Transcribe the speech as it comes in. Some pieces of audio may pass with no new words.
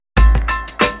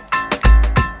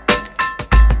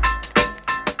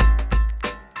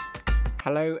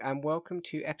Hello and welcome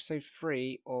to episode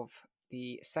 3 of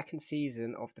the second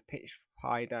season of the Pitch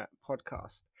Hider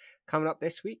podcast. Coming up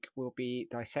this week, we'll be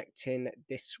dissecting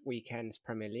this weekend's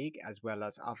Premier League as well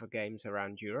as other games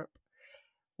around Europe.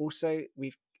 Also,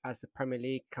 as the Premier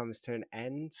League comes to an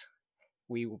end,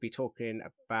 we will be talking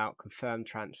about confirmed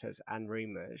transfers and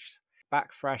rumours.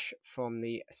 Back fresh from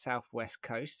the southwest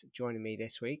coast, joining me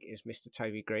this week is Mr.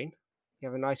 Toby Green. You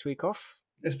have a nice week off?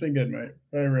 It's been good, mate.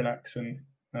 Very relaxing.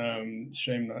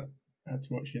 Shame that I had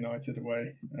to watch United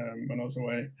away when I was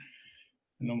away,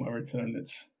 and on my return,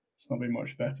 it's not been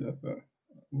much better. But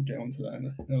we'll get onto that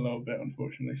in a little bit,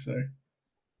 unfortunately. So,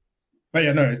 but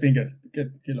yeah, no, it's been good.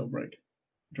 Good little break,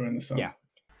 enjoying the sun. Yeah.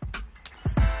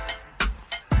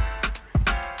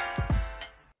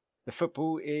 The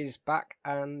football is back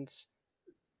and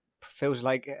feels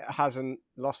like it hasn't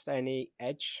lost any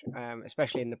edge,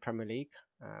 especially in the Premier League.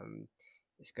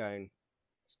 It's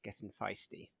getting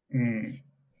feisty.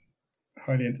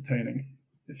 Highly entertaining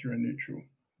if you're a neutral.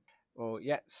 Well,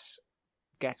 let's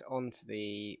get on to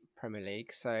the Premier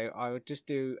League. So I would just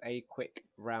do a quick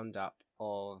roundup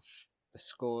of the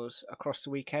scores across the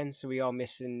weekend. So we are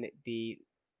missing the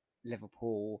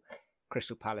Liverpool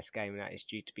Crystal Palace game that is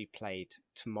due to be played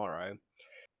tomorrow.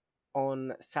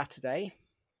 On Saturday,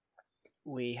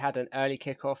 we had an early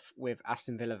kickoff with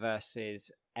Aston Villa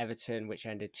versus Everton, which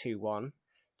ended 2-1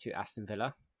 to Aston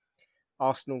Villa.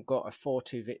 Arsenal got a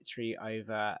 4-2 victory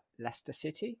over Leicester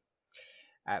City.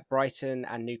 Brighton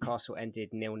and Newcastle ended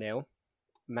 0-0.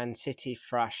 Man City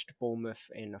thrashed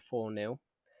Bournemouth in a 4-0.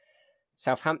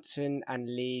 Southampton and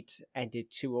Leeds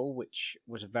ended 2-2, which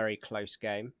was a very close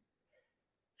game.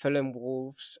 Fulham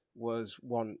Wolves was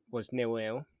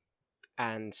 0-0,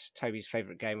 and Toby's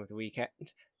favourite game of the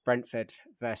weekend, Brentford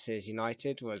versus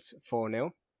United, was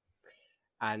 4-0.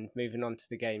 And moving on to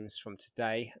the games from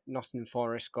today, Nottingham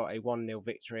Forest got a 1-0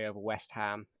 victory over West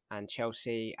Ham, and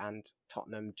Chelsea and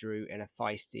Tottenham drew in a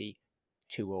feisty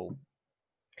 2-2.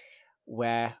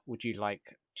 Where would you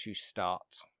like to start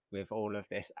with all of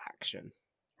this action?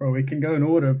 Well, we can go in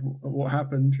order of what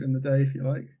happened in the day, if you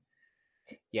like.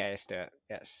 Yeah, let's do it.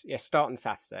 Yes, start on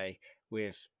Saturday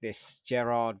with this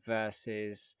Gerrard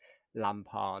versus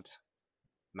Lampard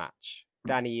match.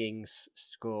 Danny Ings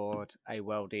scored a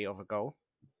worldie of a goal.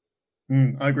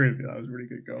 I agree with you. That was a really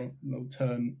good goal. A little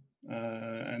turn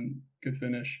and good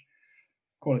finish.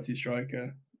 Quality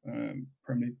striker.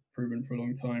 Premier League proven for a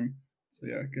long time. So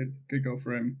yeah, good goal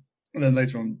for him. And then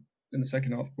later on in the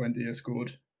second half, Buendia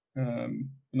scored a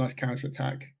nice counter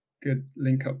attack. Good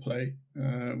link up play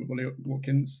with Ollie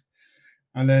Watkins.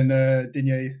 And then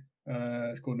Digne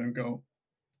scored no goal.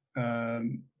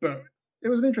 But it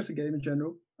was an interesting game in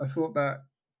general. I thought that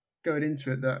going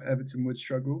into it that Everton would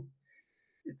struggle.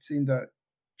 It seemed that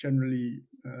generally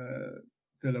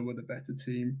Villa were the better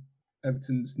team.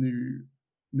 Everton's new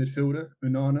midfielder,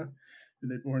 Onana, who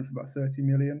they brought in for about 30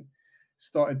 million,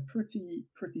 started pretty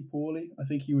poorly. I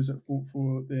think he was at fault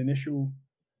for the initial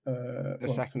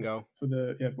second goal. For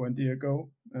the Buendia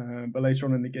goal. But later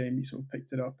on in the game, he sort of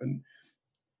picked it up, and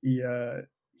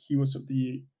he was sort of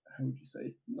the, how would you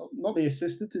say, not the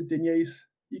assistant to Digne's.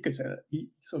 You could say that he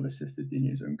sort of assisted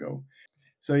Digne's own goal.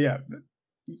 So yeah,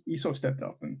 he sort of stepped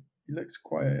up, and he looks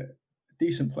quite a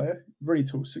decent player. Really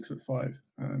tall, 6'5".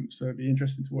 So it'd be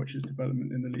interesting to watch his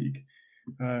development in the league.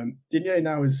 Digne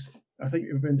now is, I think,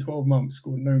 within 12 months,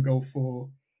 scored no goal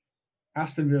for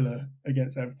Aston Villa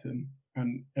against Everton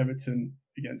and Everton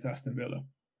against Aston Villa.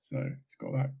 So it's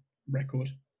got that record.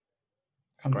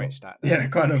 It's a great stat. Yeah,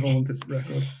 kind of vaunted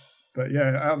record. But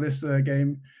yeah, out of this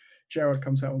game, Gerrard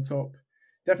comes out on top.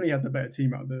 Definitely had the better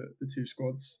team out of the two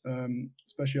squads,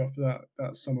 especially after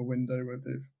that summer window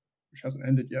which hasn't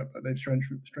ended yet, but they've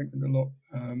strengthened a lot.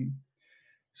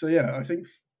 So yeah, I think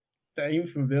the aim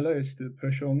for Villa is to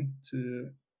push on to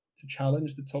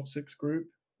challenge the top 6 group,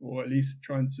 or at least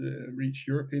trying to reach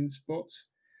European spots.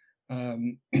 I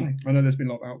know there's been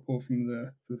a lot of outpour from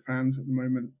the fans at the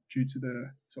moment due to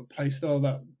the sort of play style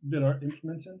that Villa are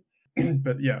implementing.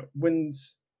 But yeah,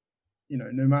 wins,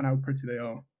 no matter how pretty they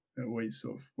are, they're always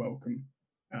sort of welcome.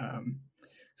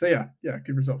 So yeah,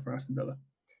 good result for Aston Villa.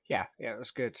 Yeah, it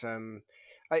was good.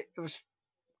 It was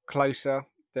closer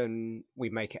than we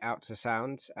make it out to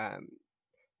sound.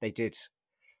 They did.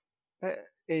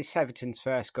 It's Everton's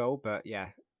first goal, but yeah,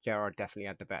 Gerrard definitely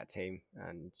had the better team,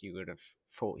 and you would have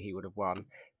thought he would have won.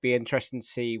 Be interesting to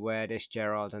see where this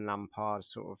Gerrard and Lampard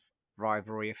sort of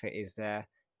rivalry, if it is there,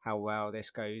 how well this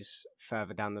goes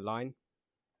further down the line.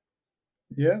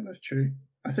 Yeah, that's true.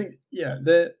 I think,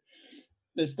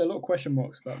 there's a lot of question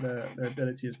marks about their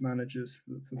ability as managers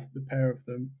for the pair of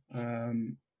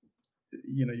them.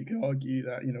 you could argue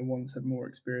that one's had more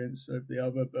experience over the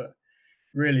other, but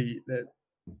really that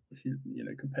if you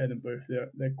compare them both,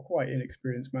 they're quite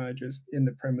inexperienced managers in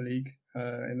the Premier League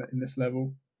in this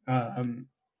level.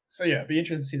 So yeah, it'd be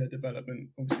interesting to see their development.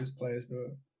 Obviously, as players,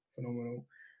 they're phenomenal.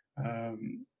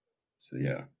 So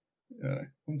yeah,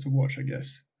 one to watch, I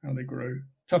guess, how they grow.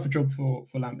 Tougher job for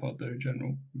Lampard though, in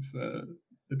general, with the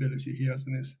ability he has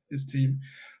in his team.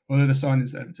 Although the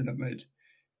signings that Everton have made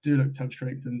do look to have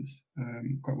strengthened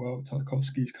quite well.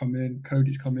 Tarkowski's come in,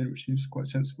 Cody's come in, which seems quite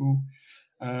sensible.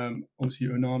 Obviously,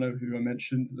 Onana, who I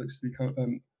mentioned, looks to be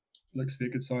a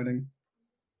good signing.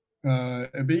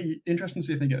 It'd be interesting to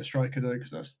see if they get a striker though,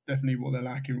 because that's definitely what they're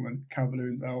lacking when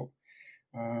Calvert-Lewin's out.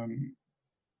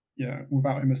 Yeah,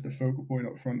 without him as the focal point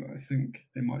up front, I think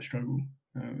they might struggle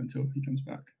until he comes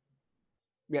back.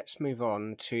 Let's move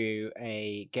on to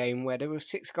a game where there were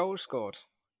 6 goals scored.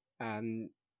 2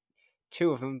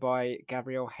 of them by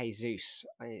Gabriel Jesus,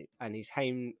 and his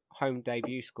home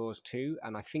debut scores 2,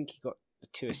 and I think he got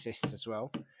 2 assists as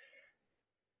well.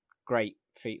 Great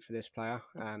feat for this player.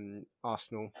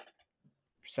 Arsenal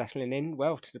settling in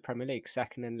well to the Premier League,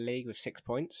 second in the league with 6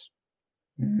 points.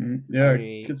 Mm-hmm. Yeah,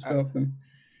 good stuff then.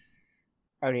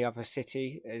 Only other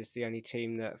City is the only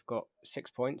team that have got 6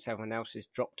 points. Everyone else has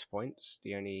dropped points. I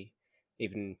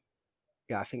think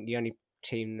the only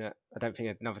team that I don't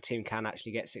think another team can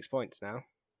actually get 6 points now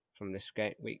from this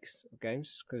week's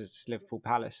games, because it's Liverpool,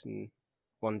 Palace, and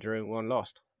 1 drew, 1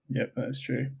 lost. Yep, that's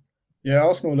true. Yeah,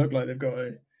 Arsenal look like they've got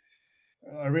a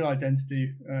real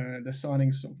identity. Their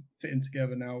signings sort of fitting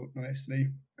together now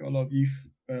nicely. Got a lot of youth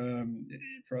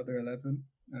throughout their 11.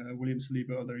 William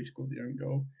Saliba, although he scored the own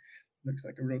goal, looks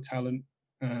like a real talent.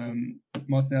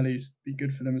 Martinelli's be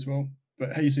good for them as well.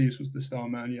 But Jesus was the star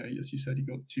man. Yeah, as you said, he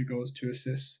got 2 goals, 2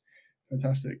 assists.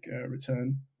 Fantastic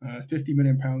return. £50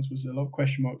 million was a lot of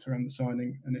question marks around the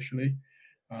signing initially,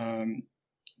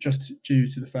 just due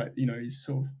to the fact he's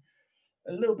sort of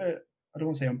a little bit, I don't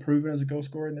want to say unproven as a goal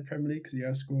scorer in the Premier League, because he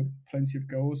has scored plenty of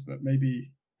goals, but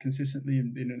maybe consistently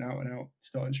and been an out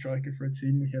starting striker for a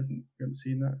team. We haven't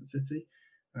seen that at City.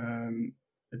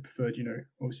 They preferred,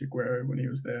 obviously Aguero when he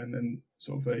was there, and then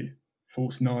sort of a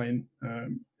false 9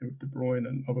 with De Bruyne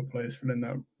and other players filling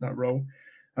that role.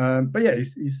 But yeah, he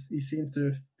seems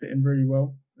to fit in really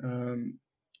well. And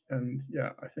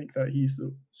yeah, I think that he's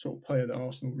the sort of player that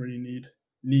Arsenal really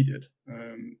needed.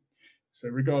 So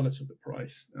regardless of the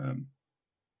price,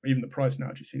 even the price now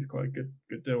actually seems quite a good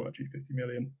deal, actually, 50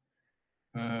 million.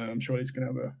 I'm sure he's going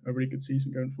to have a really good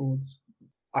season going forwards.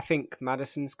 I think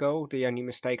Maddison's goal, the only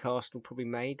mistake Arsenal probably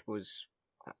made was,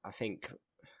 I think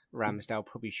Ramsdale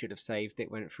probably should have saved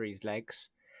it, went through his legs.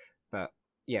 But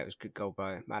yeah, it was a good goal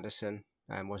by Maddison.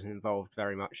 Wasn't involved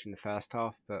very much in the first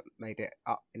half, but made it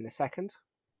up in the second.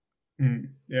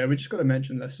 Yeah, we just got to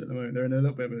mention Leicester at the moment. They're in a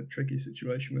little bit of a tricky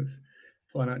situation with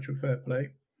financial fair play.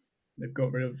 They've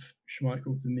got rid of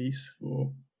Schmeichel to Nice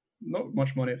for not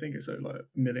much money. I think it's like £1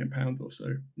 million or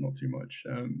so, not too much.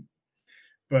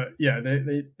 But yeah,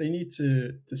 they need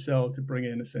to sell to bring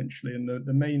in essentially, and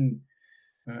the main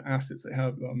assets they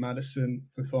have are Maddison,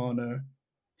 Fofana,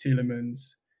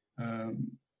 Tielemans,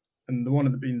 and the one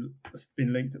that's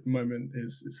been linked at the moment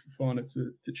is Fofana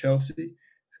to Chelsea.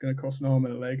 It's going to cost an arm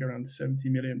and a leg, around £70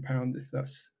 million if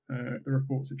that's if the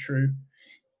reports are true.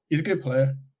 He's a good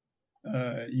player.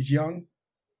 He's young.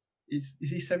 Is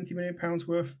he £70 million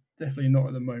worth? Definitely not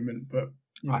at the moment, but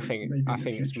I think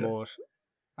it's more.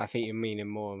 I think you're meaning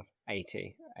more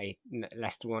 80,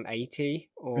 Leicester want 80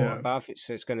 or above.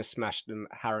 So it's going to smash the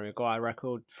Harry Maguire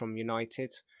record from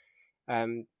United.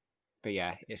 But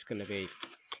yeah, it's going to be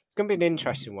an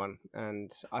interesting one,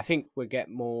 and I think we'll get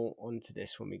more onto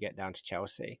this when we get down to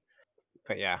Chelsea.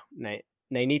 But yeah,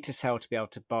 they need to sell to be able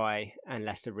to buy, and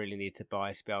Leicester really need to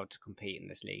buy to be able to compete in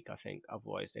this league, I think.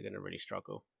 Otherwise, they're going to really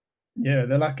struggle. Yeah,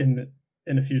 they're lacking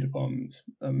in a few departments,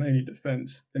 mainly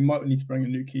defence. They might need to bring a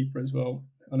new keeper as well.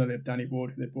 I know they have Danny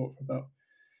Ward, who they bought for about,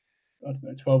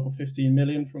 12 or 15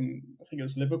 million from, I think it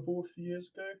was Liverpool a few years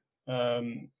ago.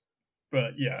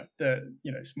 But yeah,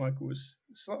 Schmeichel was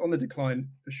on the decline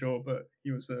for sure, but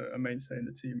he was a mainstay in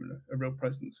the team and a real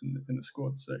presence in the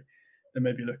squad. So they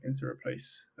may be looking to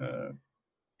replace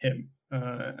him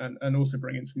and also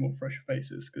bring in some more fresh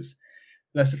faces, because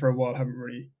Leicester for a while haven't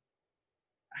really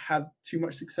had too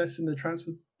much success in the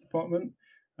transfer department.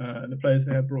 The players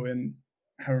they have brought in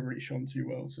haven't really shone too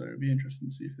well, so it'll be interesting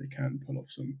to see if they can pull off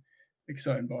some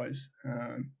exciting buys.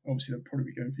 Obviously, they'll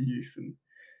probably be going for youth and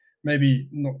maybe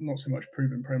not so much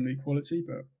proven Premier League quality,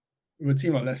 but with a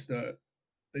team like Leicester,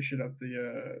 they should have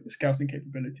the scouting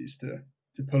capabilities to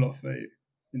pull off a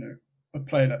a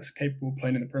player that's capable of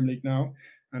playing in the Premier League now,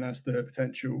 and has the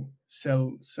potential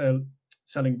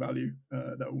selling value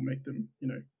that will make them,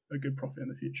 a good profit in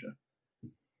the future.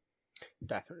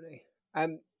 Definitely.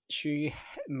 Should we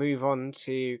move on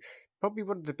to probably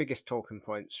one of the biggest talking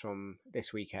points from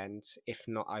this weekend, if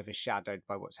not overshadowed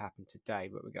by what's happened today,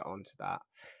 but we'll get on to that.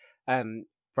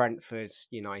 Brentford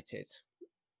United.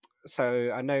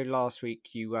 So I know last week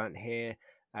you weren't here,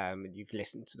 you've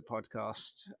listened to the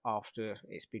podcast after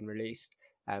it's been released,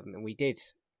 and we did,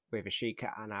 with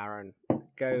Ashika and Aaron,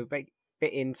 go a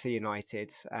bit into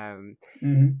United.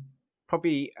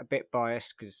 Probably a bit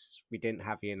biased because we didn't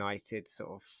have United,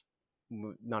 sort of,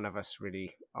 none of us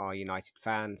really are United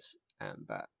fans,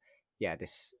 but yeah,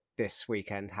 this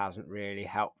weekend hasn't really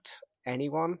helped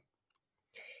anyone.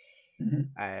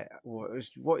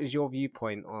 What is your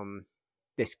viewpoint on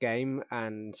this game,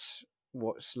 and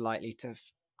what's likely to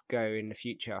go in the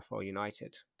future for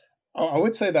United? I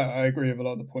would say that I agree with a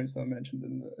lot of the points that I mentioned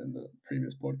in the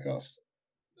previous podcast.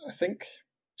 I think,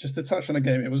 just to touch on the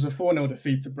game, it was a 4-0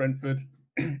 defeat to Brentford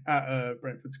at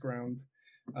Brentford's ground.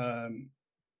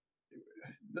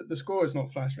 The score is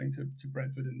not flashing to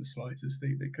Brentford in the slightest.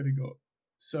 They could have got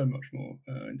so much more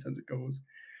in terms of goals.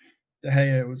 De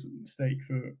Gea was a mistake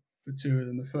for two of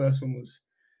them. The first one was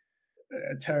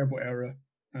a terrible error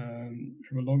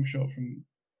from a long shot from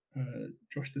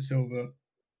Josh Da Silva.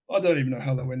 I don't even know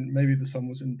how that went. Maybe the sun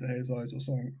was in De Gea's eyes or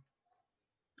something.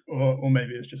 Or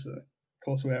maybe it was just a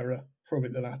Courtois error, probably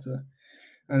the latter.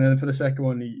 And then for the second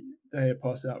one, De Gea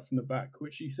passed it out from the back,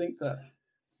 which you think that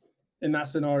in that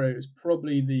scenario is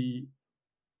probably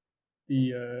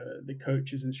the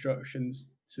coach's instructions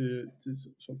to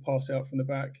sort of pass out from the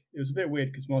back. It was a bit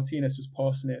weird because Martinez was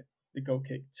passing it, the goal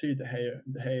kick, to De Gea,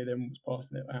 and De Gea then was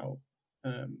passing it out.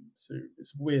 So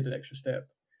it's weird, an extra step.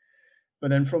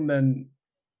 But then from then,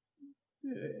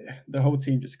 the whole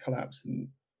team just collapsed. And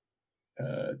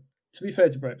to be fair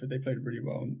to Brentford, they played really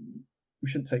well. And we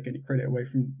shouldn't take any credit away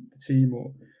from the team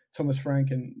or Thomas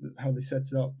Frank and how they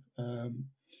set it up.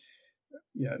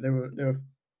 They were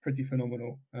pretty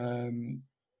phenomenal. Bryan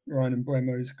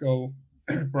Mbeumo's goal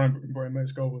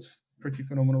was pretty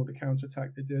phenomenal. The counter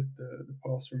attack they did, the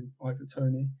pass from Ivan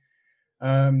Toney.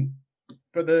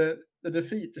 But the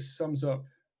defeat just sums up,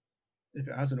 if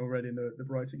it hasn't already in the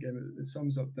Brighton game, it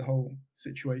sums up the whole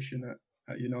situation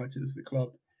at United as the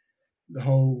club, the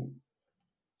whole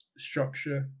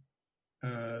structure,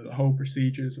 the whole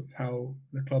procedures of how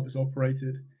the club has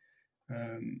operated,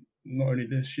 not only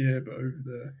this year but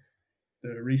over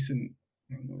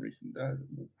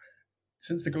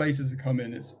since the Glazers have come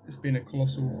in, it's been a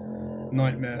colossal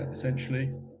nightmare.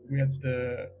 Essentially, we had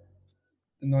the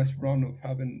nice run of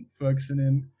having Ferguson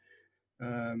in.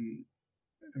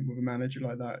 And with a manager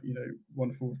like that,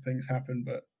 wonderful things happen.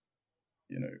 But,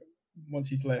 once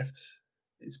he's left,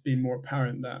 it's been more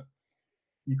apparent that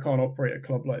you can't operate a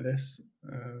club like this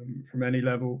from any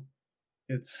level.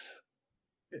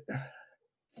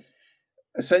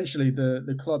 Essentially,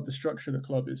 the club, the structure of the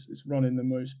club is run in the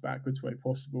most backwards way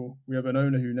possible. We have an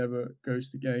owner who never goes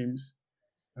to games.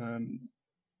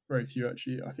 Very few,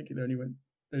 actually. I think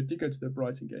they did go to the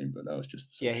Brighton game, but that was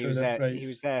just to he was there. Face. He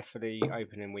was there for the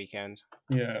opening weekend.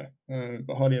 Yeah,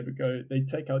 but hardly ever go. They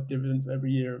take out dividends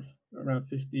every year of around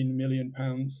 £15 million.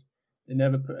 They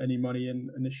never put any money in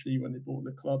initially when they bought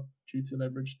the club due to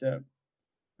leverage debt.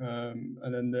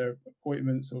 And then their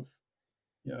appointments of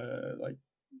like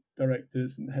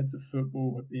directors and heads of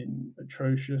football have been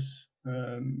atrocious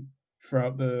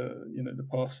throughout the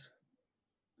past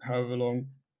however long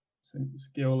since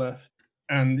Gill left.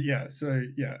 And it's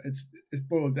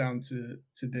boiled down to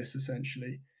this,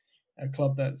 essentially, a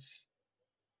club that's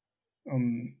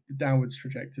on the downwards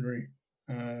trajectory.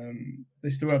 They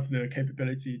still have the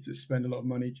capability to spend a lot of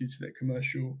money due to their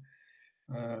commercial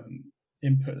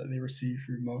input that they receive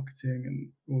through marketing and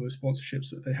all the sponsorships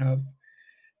that they have,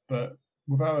 but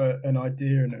without an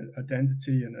idea and an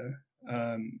identity and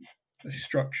a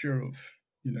structure of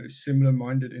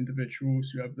similar-minded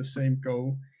individuals who have the same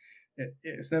goal,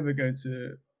 it's never going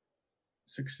to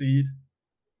succeed.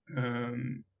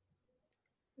 And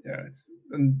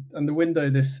the window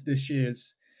this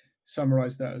year's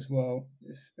summarized that as well,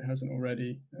 if it hasn't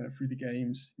already, through the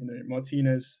games.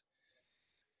 Martinez,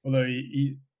 although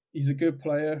he's a good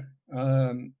player,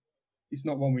 he's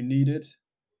not one we needed.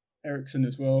 Eriksen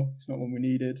as well, he's not one we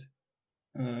needed.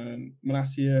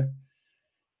 Malacia,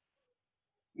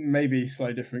 maybe a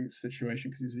slightly different situation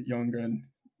because he's younger, and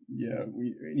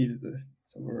we needed a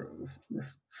sort of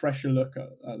fresher look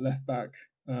at left back,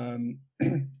 but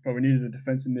we needed a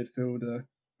defensive midfielder,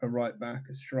 a right back,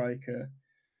 a striker,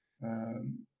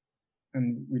 and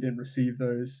we didn't receive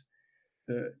those.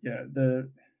 the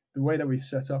way that we've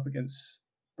set up against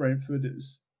Brentford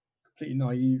is completely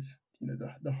naive.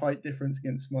 The height difference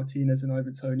against Martinez and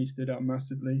Ivan Toney stood out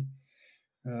massively.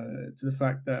 To the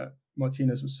fact that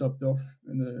Martinez was subbed off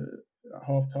at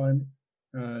half time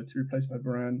to be replaced by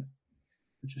Varane,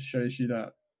 which just shows you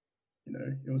that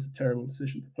it was a terrible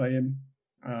decision to play him.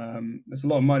 There's a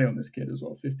lot of money on this kid as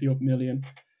well, 50 odd million.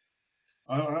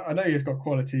 I know he's got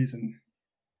qualities and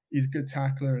he's a good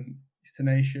tackler and he's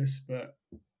tenacious, but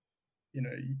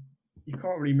you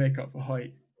can't really make up for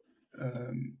height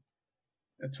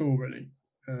at all, really.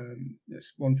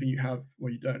 It's one thing you have or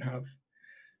you don't have.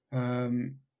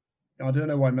 I don't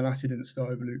know why Malacia didn't start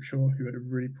over Luke Shaw, who had a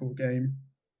really poor game.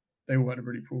 They all had a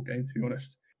really poor game, to be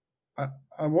honest.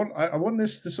 I want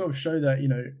this to sort of show that,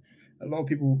 a lot of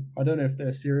people, I don't know if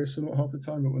they're serious or not half the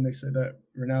time, but when they say that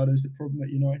Ronaldo's the problem at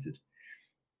United,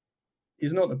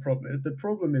 he's not the problem. The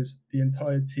problem is the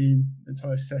entire team, the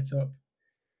entire setup,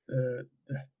 the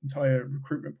entire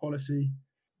recruitment policy.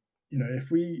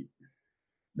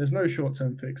 There's no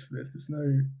short-term fix for this. There's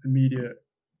no immediate,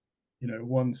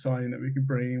 one signing that we could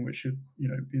bring in which should,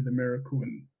 be the miracle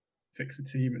and fix the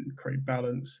team and create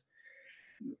balance.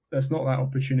 There's not that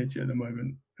opportunity at the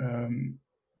moment.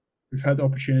 We've had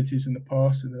opportunities in the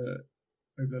past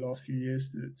over the last few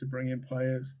years to bring in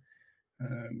players.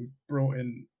 We've brought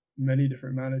in many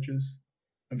different managers.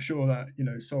 I'm sure that,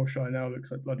 Solskjaer now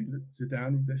looks like bloody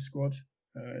Zidane with this squad,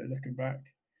 looking back.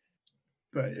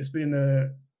 But it's been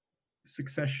a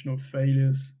succession of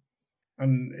failures.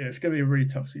 And it's going to be a really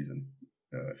tough season,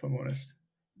 if I'm honest.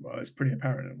 Well, it's pretty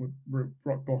apparent. We're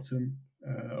rock bottom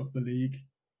of the league.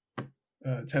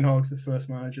 Ten Hag's the first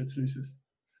manager to lose his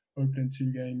opening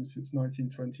 2 games since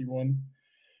 1921.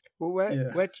 Well,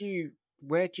 where do you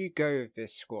go with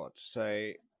this squad?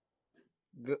 So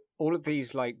all of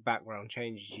these background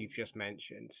changes you've just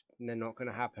mentioned, they're not going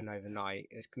to happen overnight.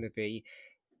 It's going to be,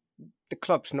 the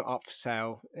club's not up for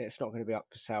sale. It's not going to be up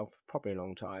for sale for probably a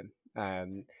long time.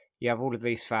 You have all of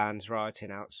these fans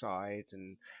rioting outside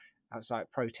and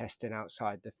protesting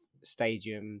outside the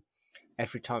stadium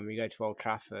every time we go to Old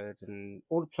Trafford, and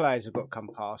all the players have got to come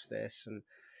past this, and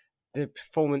the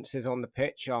performances on the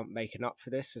pitch aren't making up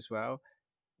for this as well.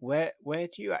 Where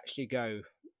do you actually go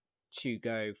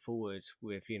forward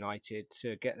with United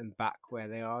to get them back where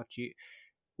they are?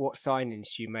 What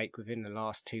signings do you make within the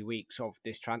last 2 weeks of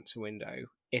this transfer window,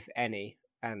 if any?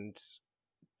 And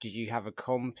did you have a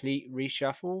complete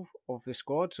reshuffle of the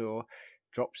squad or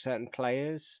drop certain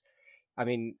players? I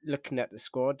mean, looking at the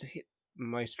squad,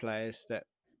 most players that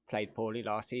played poorly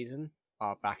last season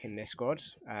are back in this squad.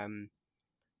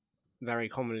 Very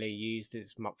commonly used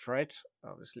is Fred.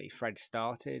 Obviously, Fred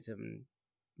started and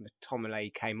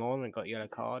Tomile came on and got a yellow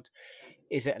card.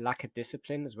 Is it a lack of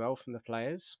discipline as well from the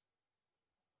players?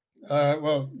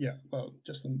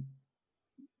 Just on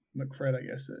McFred, I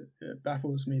guess it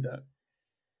baffles me that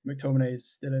McTominay is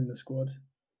still in the squad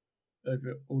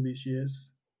over all these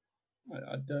years.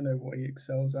 I don't know what he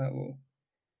excels at or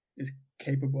is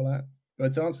capable at.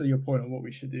 But to answer your point on what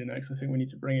we should do next, I think we need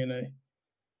to bring in a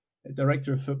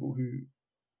director of football who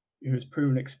has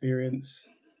proven experience.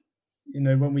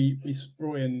 When we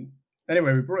brought in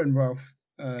Ralph,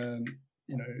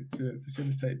 to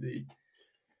facilitate the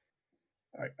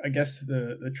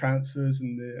transfers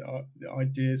and the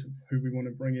ideas of who we want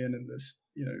to bring in and this,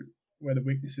 where the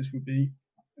weaknesses would be,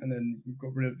 and then we've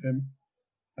got rid of him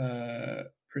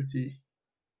pretty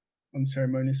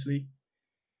unceremoniously.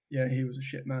 Yeah, he was a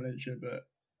shit manager, but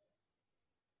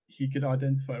he could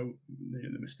identify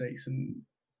the mistakes and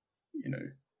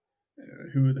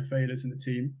who are the failures in the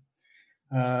team.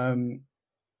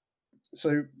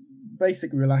 So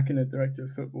basically, we're lacking a director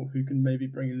of football who can maybe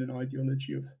bring in an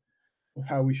ideology of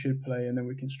how we should play, and then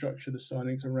we can structure the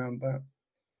signings around that.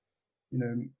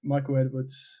 Michael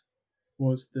Edwards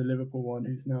was the Liverpool one,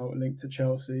 who's now linked to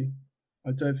Chelsea.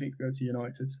 I don't think he'll go to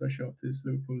United, especially after his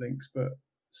Liverpool links, but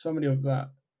somebody of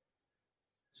that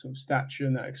sort of stature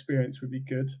and that experience would be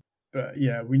good. But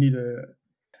yeah, we need a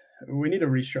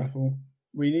reshuffle.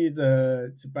 We need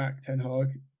to back Ten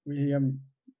Hag. We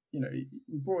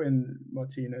brought in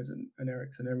Martinez and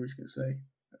Eriksen. Everybody's going to say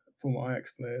former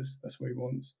Ajax players. That's what he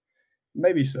wants.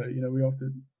 Maybe so. We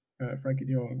offered Frankie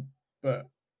de Jong, but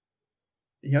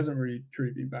he hasn't really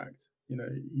truly been backed.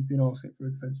 He's been asking for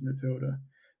a defensive midfielder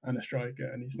and a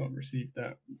striker, and he's not received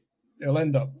that. It'll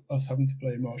end up us having to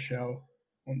play Martial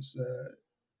once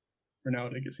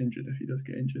Ronaldo gets injured, if he does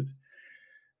get injured.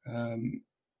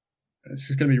 It's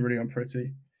just going to be really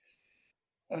unpretty.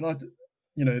 And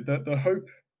the hope,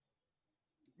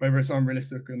 whether it's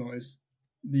unrealistic or not, is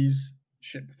these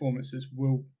shit performances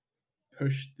will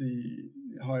push the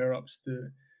higher ups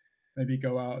to maybe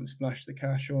go out and splash the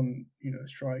cash on, a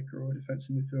striker or a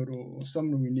defensive midfielder or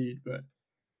someone we need. But,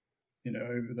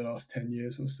 over the last 10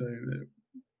 years or so,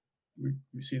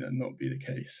 we've seen that not be the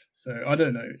case. So I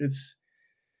don't know. It's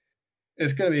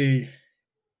going to be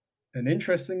an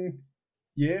interesting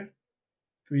year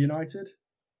for United.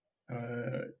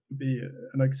 Be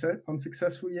an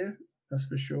unsuccessful year, that's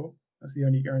for sure. That's the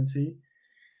only guarantee.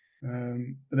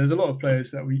 But there's a lot of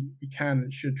players that we can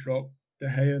and should drop. De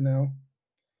Gea now,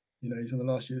 he's on the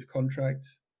last year's contract.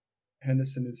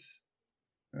 Henderson is,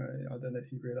 I don't know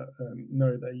if you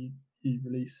know that he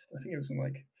released, I think it was on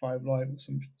like 5 Live or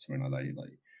something like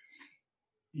that.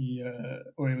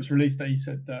 Or it was released that he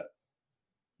said that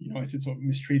United sort of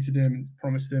mistreated him and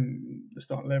promised him the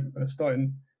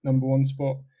starting number 1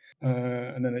 spot.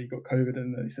 And then he got COVID,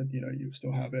 and they said, you'll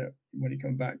still have it when he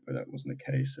come back, but that wasn't the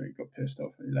case. So he got pissed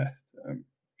off and he left,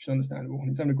 which is understandable. And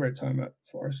he's having a great time at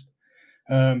Forest.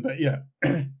 But yeah,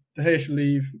 De Gea should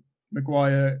leave.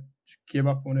 Maguire, just give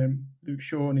up on him. Luke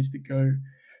Shaw needs to go.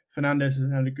 Fernandes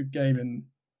hasn't had a good game in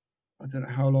I don't know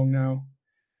how long now.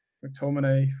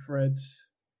 McTominay, Fred,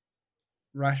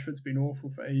 Rashford's been awful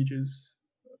for ages.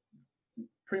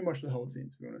 Pretty much the whole team,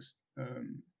 to be honest.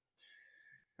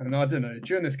 And I don't know.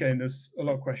 During this game, there's a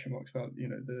lot of question marks about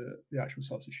the actual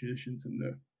substitutions,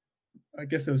 and I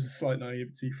guess there was a slight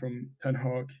naivety from Ten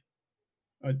Hag.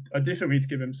 I do think we need to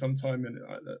give him some time, and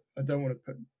I don't want to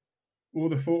put all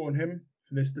the fault on him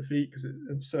for this defeat, because it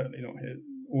was certainly not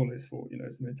all his fault.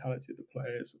 It's the mentality of the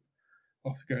players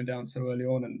after going down so early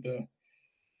on, and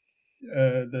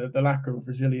the lack of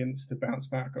resilience to bounce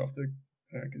back after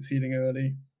conceding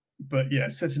early. But yeah,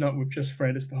 setting up with just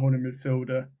Fred as the holding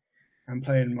midfielder and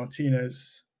playing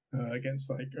Martinez against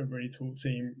like a really tall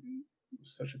team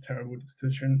was such a terrible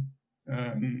decision.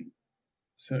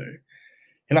 So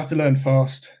he'll have to learn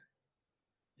fast.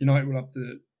 United will have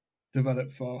to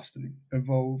develop fast and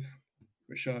evolve,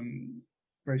 which I'm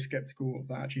very sceptical of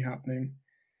that actually happening.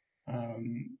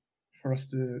 For us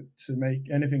to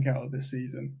make anything out of this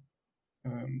season.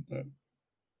 But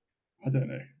I don't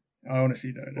know. I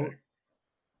honestly don't know.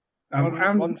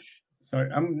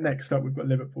 Next up, we've got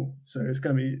Liverpool. So it's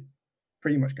going to be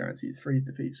pretty much guaranteed 3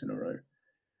 defeats in a row.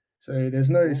 So there's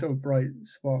no sort of bright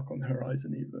spark on the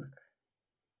horizon either.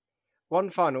 One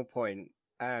final point.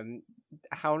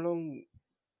 How long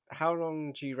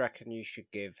do you reckon you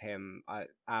should give him?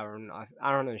 Aaron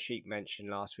and Sheik mentioned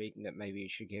last week that maybe you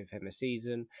should give him a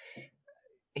season.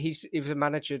 He was a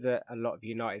manager that a lot of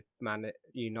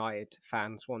United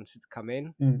fans wanted to come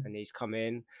in, and he's come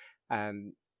in.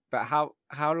 But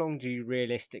how long do you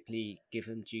realistically give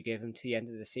him? Do you give him to the end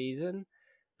of the season?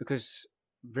 Because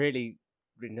really,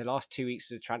 in the last 2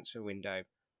 weeks of the transfer window,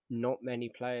 not many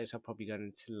players are probably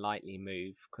going to lightly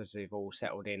move because they've all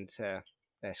settled into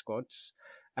their squads.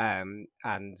 And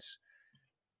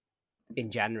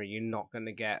in January, you're not going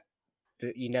to get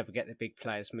you never get the big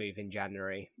players move in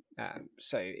January.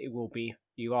 So it will be,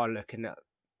 you are looking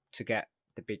to get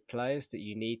the big players that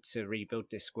you need to rebuild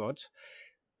this squad.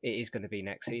 It is going to be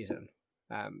next season.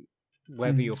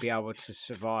 Whether you'll be able to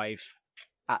survive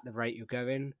at the rate you're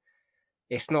going,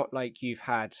 it's not like you've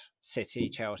had City,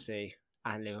 Chelsea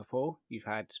and Liverpool. You've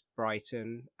had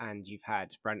Brighton and you've had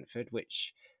Brentford,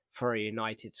 which for a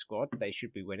United squad, they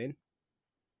should be winning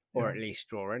or at least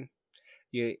drawing.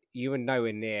 You were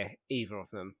nowhere near either of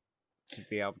them to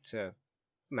be able to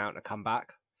mount a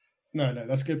comeback. No,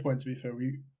 that's a good point, to be fair.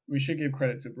 We should give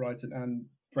credit to Brighton and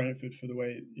Brentford for the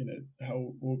way,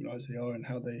 how organised they are and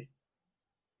how they've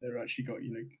actually got,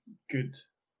 good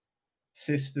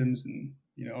systems and,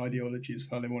 ideologies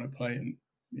for how they want to play, and,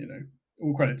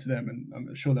 all credit to them, and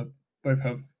I'm sure they'll both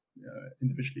have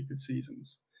individually good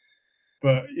seasons.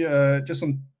 But yeah, just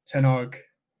on Ten Hag,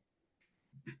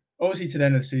 obviously to the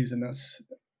end of the season, that's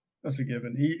a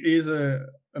given. He is a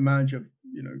manager of,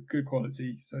 good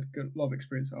quality. He's had a lot of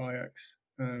experience at Ajax,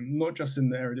 not just in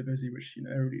the Eredivisie, which,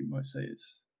 everybody might say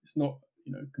it's not,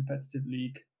 competitive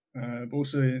league, but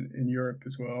also in Europe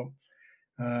as well.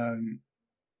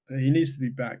 But he needs to be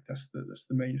back. That's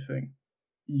the main thing.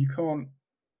 You can't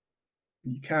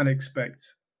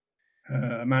expect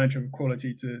a manager of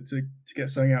quality to get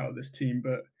something out of this team,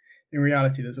 but in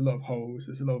reality, there's a lot of holes.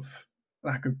 There's a lot of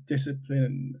lack of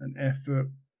discipline and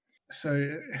effort.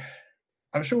 So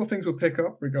I'm sure things will pick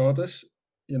up regardless,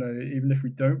 even if we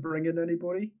don't bring in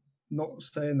anybody. Not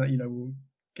saying that, we'll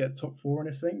get top 4 or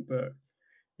anything, but,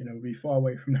 we'll be far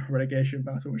away from the relegation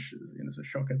battle, which is, it's a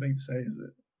shocking thing to say as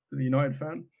a United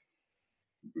fan.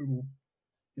 We will,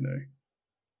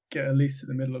 get at least to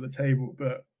the middle of the table,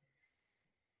 but,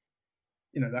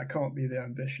 that can't be the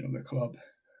ambition of the club.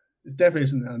 It definitely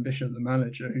isn't the ambition of the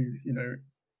manager who,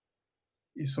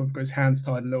 he's sort of got his hands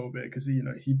tied a little bit because he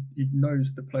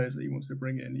knows the players that he wants to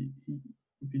bring in.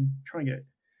 He's been trying to get.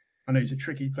 I know he's a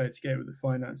tricky player to get with the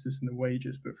finances and the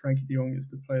wages, but Frankie de Jong is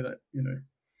the player that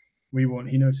we want.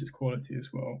 He knows his quality as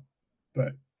well.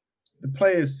 But the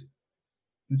players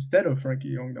instead of Frankie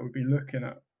de Jong that we've been looking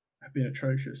at have been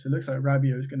atrocious. It looks like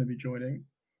Rabiot is going to be joining,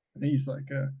 and he's like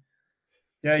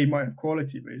he might have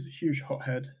quality, but he's a huge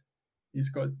hothead. He's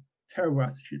got a terrible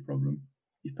attitude problem.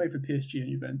 He's played for PSG and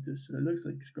Juventus, so it looks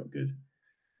like he's got good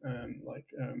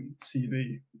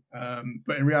CV.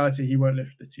 But in reality, he won't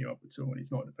lift the team up at all, and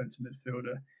he's not a defensive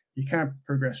midfielder. He can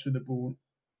progress with the ball.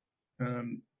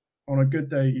 On a good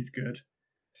day, he's good.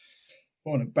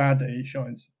 But on a bad day, he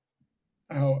shines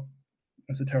out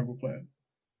as a terrible player.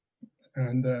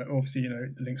 And obviously,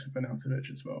 the links with Bernardovic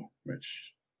as well,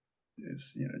 which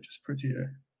is, just pretty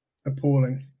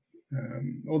appalling.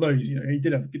 Although, he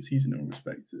did have a good season in all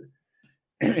respects.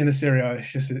 In the Serie A,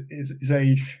 it's just his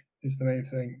age is the main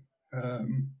thing.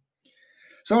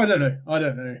 So I don't know. I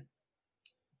don't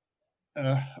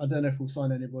know if we'll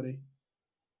sign anybody.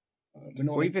 We're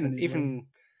not even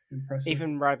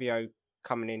Rabiot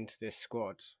coming into this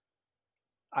squad.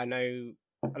 I know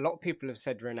a lot of people have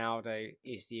said Ronaldo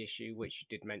is the issue, which you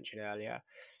did mention earlier.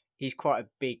 He's quite a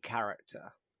big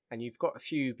character, and you've got a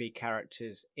few big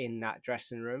characters in that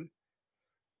dressing room.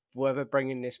 Whether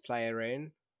bringing this player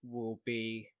in will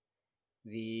be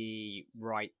the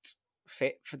right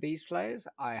fit for these players,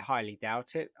 I highly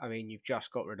doubt it. I mean, you've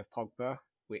just got rid of Pogba,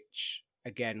 which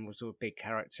again was a big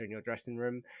character in your dressing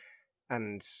room,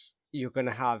 and you're going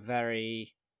to have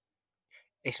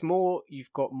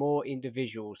you've got more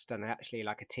individuals than actually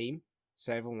like a team.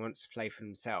 So everyone wants to play for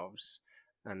themselves,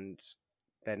 and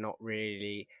they're not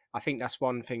really. I think that's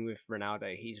one thing with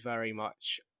Ronaldo. He's very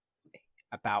much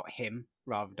about him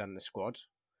rather than the squad.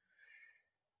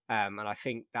 And I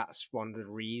think that's one of the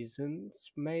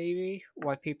reasons maybe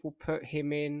why people put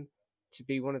him in to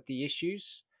be one of the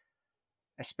issues,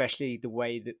 especially the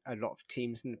way that a lot of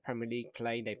teams in the Premier League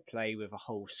play. They play with a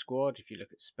whole squad. If you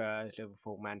look at Spurs,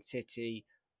 Liverpool, Man City,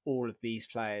 all of these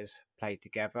players play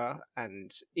together.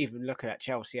 And even looking at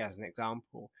Chelsea as an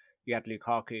example, you had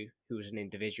Lukaku, who was an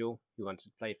individual who wanted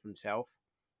to play for himself.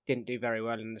 Didn't do very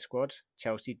well in the squad.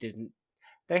 Chelsea didn't.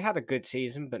 They had a good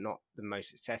season, but not the most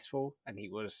successful, and he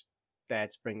was there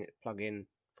to plug in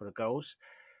for the goals.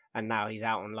 And now he's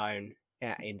out on loan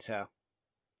at Inter,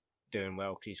 doing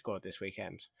well because he scored this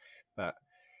weekend. But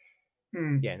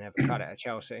never cut it at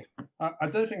Chelsea. I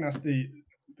don't think that's the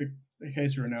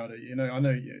case with Ronaldo. I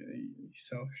know he's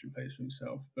selfish and plays for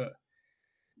himself, but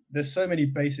there's so many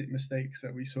basic mistakes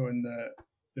that we saw in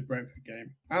the Brentford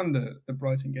game and the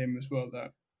Brighton game as well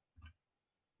that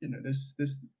there's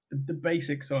the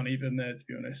basics aren't even there, to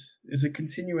be honest. It's a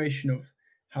continuation of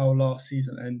how last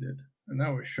season ended, and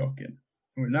that was shocking.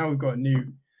 And now we've got a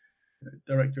new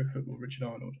director of football, Richard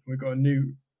Arnold. We've got a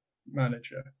new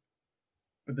manager,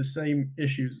 but the same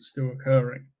issues are still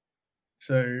occurring.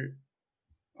 So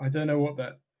I don't know what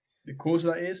the cause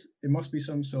of that is. It must be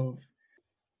some sort of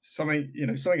something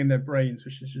in their brains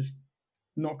which is just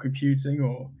not computing,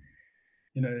 or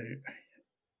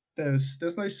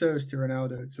there's no service to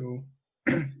Ronaldo at all.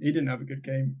 He didn't have a good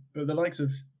game, but the likes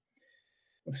of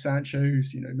Sancho,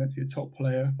 who's meant to be a top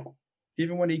player,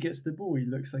 even when he gets the ball, he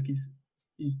looks like he's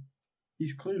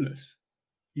clueless.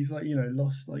 He's like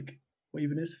lost like what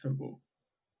even is football,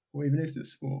 what even is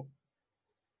this sport.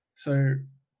 So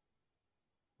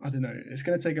I don't know. It's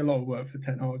going to take a lot of work for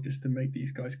Ten Hag just to make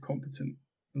these guys competent,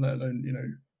 let alone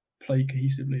play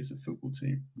cohesively as a football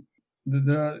team.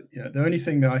 The only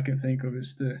thing that I can think of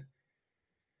is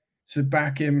to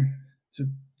back him, to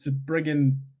bring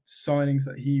in signings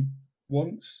that he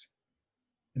wants,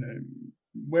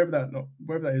 whether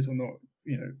that is or not,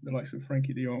 the likes of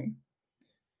Frankie de Jong,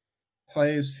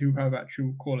 players who have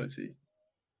actual quality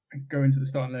and go into the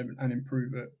starting 11 and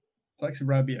improve it. The likes of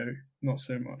Rabiot, not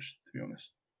so much, to be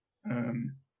honest.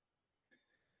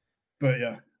 But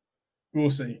yeah, we'll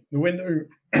see. The window,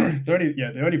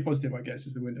 the only positive, I guess,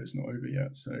 is the window's not over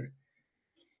yet, so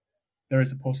there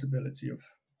is a possibility of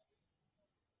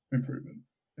improvement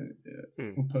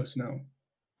or personnel.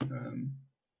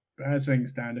 But as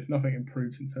things stand, if nothing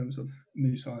improves in terms of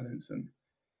new signings, then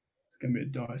it's going to be a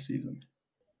dire season.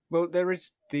 Well, there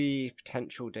is the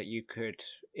potential that you could,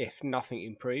 if nothing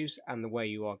improves and the way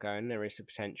you are going, there is the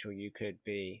potential you could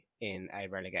be in a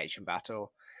relegation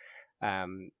battle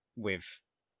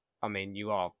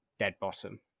you are dead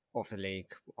bottom of the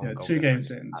league. Yeah, 2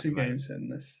 games in.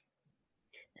 This.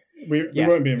 We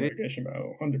won't be in relegation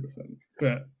battle, 100%.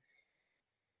 But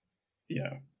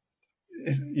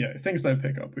if things don't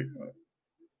pick up,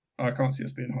 I can't see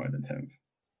us being higher than 10th.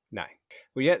 No.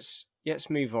 Well, let's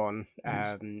move on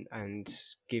and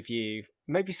give you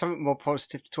maybe something more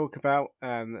positive to talk about,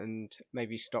 and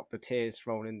maybe stop the tears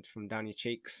rolling from down your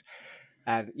cheeks.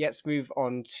 Let's move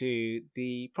on to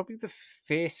probably the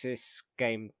fiercest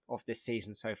game of this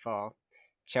season so far.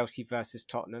 Chelsea versus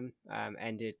Tottenham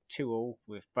ended 2-2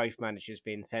 with both managers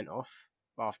being sent off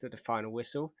after the final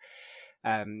whistle.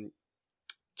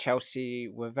 Chelsea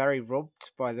were very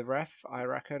robbed by the ref, I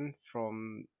reckon,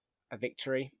 from a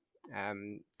victory.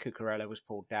 Cucurella was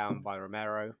pulled down by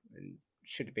Romero and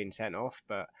should have been sent off,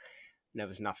 but there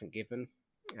was nothing given.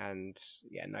 And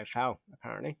no foul,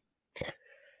 apparently.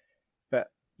 But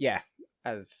yeah,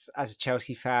 as a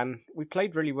Chelsea fan, we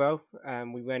played really well.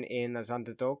 We went in as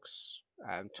underdogs.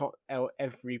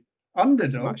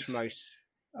 Underdogs?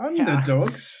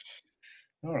 Underdogs?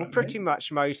 All right, pretty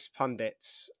much most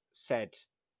pundits said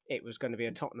it was going to be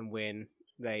a Tottenham win.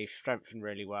 They strengthened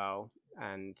really well,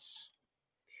 and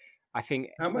I think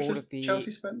how much has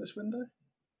Chelsea spent this window?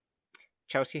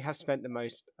 Chelsea has spent the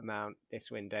most amount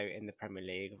this window in the Premier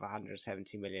League of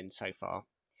 170 million so far.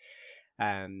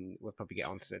 We'll probably get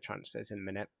onto the transfers in a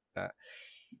minute, but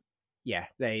yeah,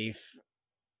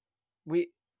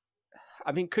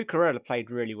 Cucurella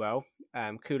played really well.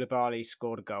 Koulibaly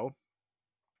scored a goal.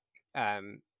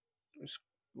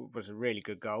 Was a really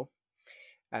good goal.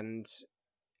 And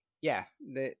yeah,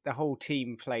 the whole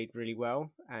team played really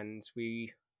well, and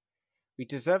we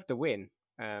deserved the win.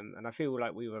 And I feel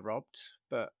like we were robbed,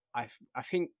 but I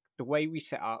think the way we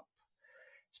set up,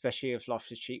 especially with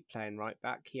Loftus-Cheek playing right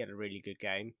back, he had a really good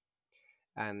game,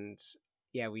 and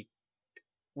yeah,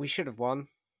 we should have won,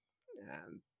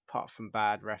 apart from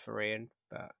bad refereeing.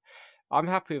 But I'm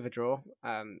happy with a draw.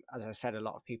 As I said, a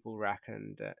lot of people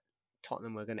reckon that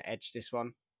Tottenham were going to edge this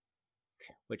one,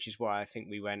 which is why I think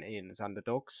we went in as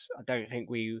underdogs. I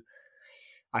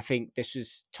think this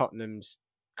was Tottenham's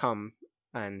come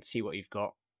and see what you've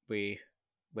got. We're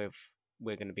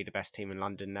going to be the best team in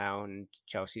London now, and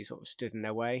Chelsea sort of stood in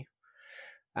their way,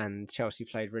 and Chelsea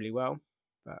played really well.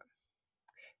 But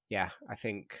yeah, I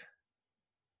think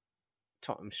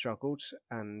Tottenham struggled,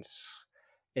 and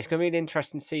it's going to be an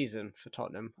interesting season for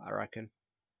Tottenham, I reckon.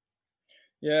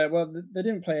 Yeah, well, they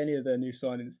didn't play any of their new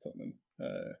signings, Tottenham.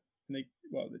 They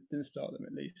didn't start them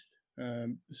at least.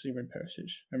 Basuma and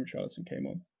Perisic and Richarlison came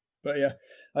on. But yeah,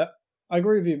 I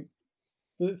agree with you.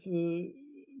 For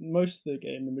most of the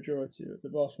game, the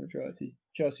vast majority,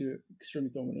 Chelsea were extremely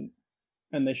dominant,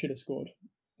 and they should have scored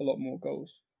a lot more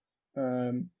goals.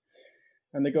 And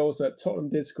the goals that Tottenham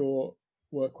did score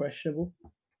were questionable.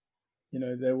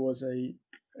 There was a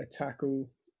tackle.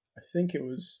 I think it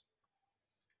was.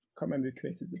 I can't remember who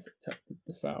committed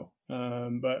the foul.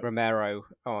 But Romero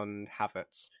on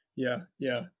Havertz. Yeah,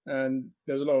 and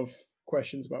there's a lot of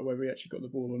questions about whether he actually got the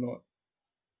ball or not.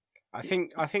 I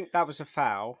think that was a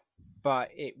foul, but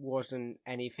it wasn't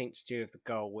anything to do with the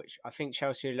goal, which I think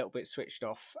Chelsea were a little bit switched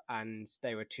off and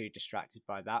they were too distracted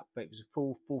by that. But it was a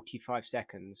full 45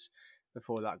 seconds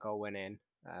before that goal went in.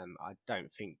 I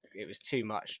don't think it was too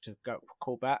much to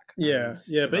call back. Yeah,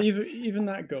 but even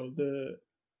that goal, the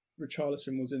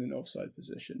Richarlison was in an offside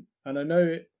position, and I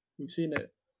know we've seen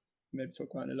it. Maybe talk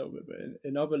about it in a little bit, but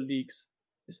in other leagues,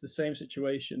 it's the same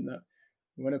situation that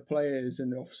when a player is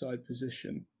in the offside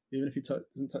position, even if he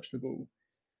doesn't touch the ball,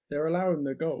 they're allowing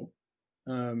the goal.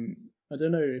 I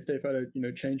don't know if they've had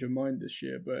a change of mind this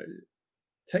year, but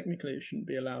technically it shouldn't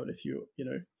be allowed if you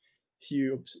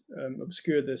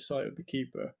obscure the sight of the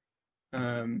keeper.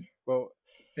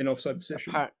 In offside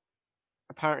position.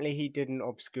 Apparently he didn't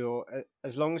obscure,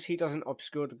 as long as he doesn't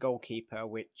obscure the goalkeeper,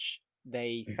 which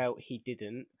they felt he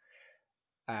didn't.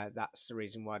 That's the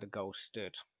reason why the goal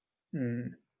stood.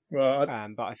 Well,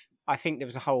 but I think there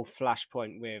was a whole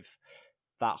flashpoint with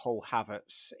that whole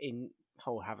Havertz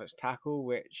tackle,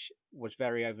 which was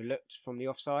very overlooked from the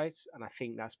offsides, and I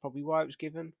think that's probably why it was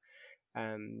given.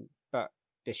 But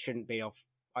this shouldn't be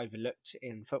overlooked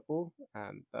in football.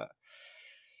 But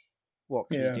what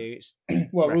can you do? It's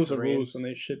rules are rules, and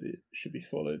they should be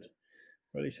followed,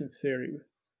 or at least in theory.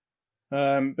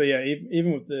 But yeah,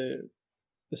 even with the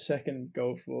second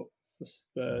goal for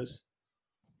Spurs,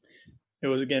 it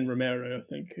was again Romero, I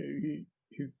think, who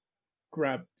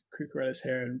grabbed Cucurella's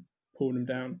hair and pulled him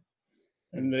down.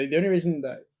 And the only reason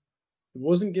that it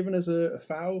wasn't given as a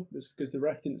foul was because the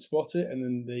ref didn't spot it, and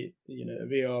then the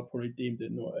VAR probably deemed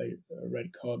it not a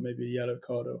red card, maybe a yellow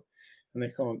card, and they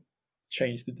can't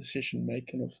change the decision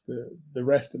making of the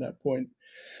ref at that point.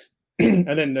 And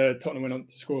then Tottenham went on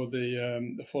to score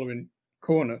the following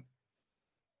corner.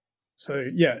 So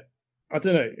yeah, I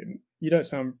don't know. You don't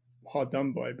sound hard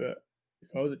done by, but if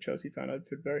I was a Chelsea fan, I'd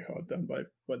feel very hard done by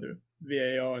the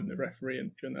VAR and the referee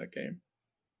during that game.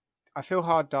 I feel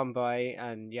hard done by,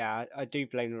 and yeah, I do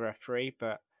blame the referee,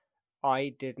 but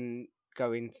I didn't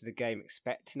go into the game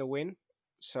expecting a win,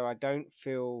 so I don't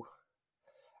feel.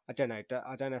 I don't know.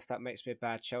 I don't know if that makes me a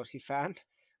bad Chelsea fan.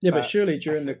 Yeah, but surely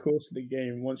during the course of the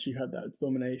game, once you had that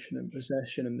domination and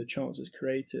possession and the chances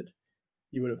created,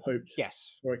 you would have hoped,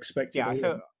 yes, or expected.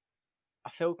 Yeah, I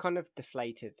feel kind of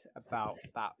deflated about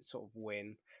that sort of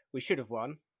win. We should have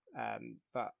won,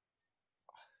 but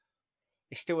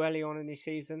it's still early on in the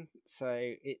season,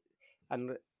 and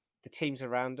the teams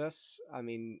around us. I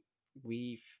mean,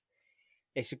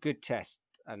 it's a good test,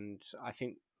 and I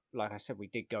think, like I said, we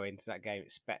did go into that game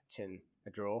expecting a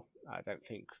draw. I don't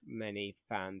think many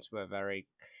fans were very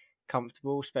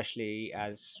comfortable, especially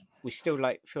as we still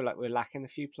feel like we're lacking a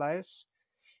few players.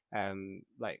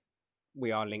 Like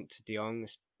we are linked to De Jong,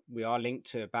 we are linked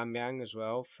to Aubameyang as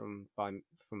well from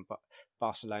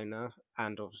Barcelona,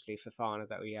 and obviously Fofana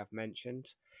that we have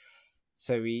mentioned.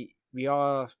 So we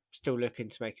are still looking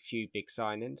to make a few big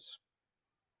signings.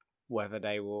 Whether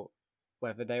they will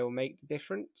make the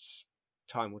difference,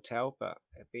 time will tell. But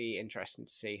it'd be interesting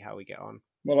to see how we get on.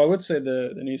 Well, I would say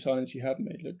the new signings you have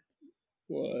made look,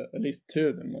 well, at least two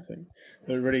of them, I think,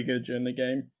 were really good during the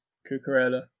game.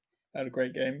 Cucurella had a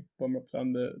great game, bomb up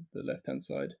on the left hand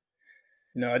side.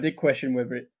 You know, I did question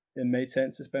whether it made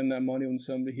sense to spend that money on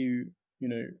somebody who, you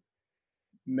know,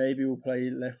 maybe will play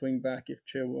left wing back if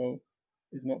Chilwell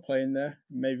is not playing there.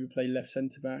 Maybe play left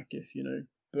centre back if, you know,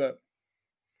 but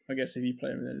I guess if you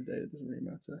play him at the end of the day, it doesn't really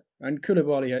matter. And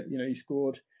Koulibaly had, you know, he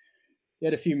scored. He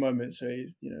had a few moments, so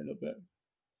he's, you know, a little bit.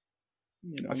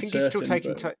 You know, I think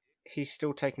he's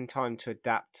still taking time to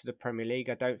adapt to the Premier League.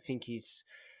 I don't think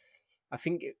I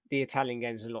think the Italian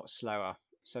game's a lot slower,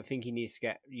 so I think he needs to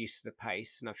get used to the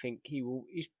pace. And I think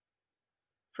he's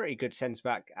pretty good centre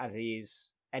back as he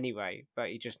is anyway, but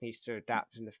he just needs to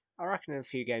adapt. And I reckon in a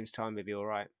few games' time he'll be all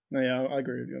right. No, yeah, I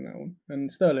agree with you on that one.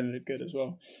 And Sterling looked good as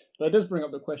well. But it does bring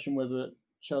up the question whether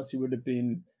Chelsea wouldn't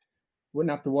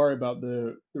have to worry about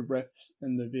the refs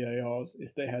and the VARs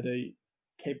if they had a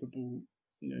capable,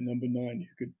 you know, number 9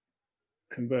 who could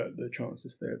convert the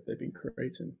chances they've been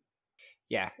creating.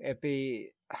 Yeah,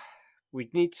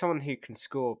 we'd need someone who can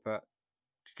score, but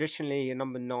traditionally a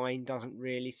number 9 doesn't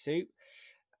really suit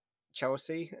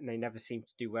Chelsea, and they never seem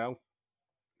to do well.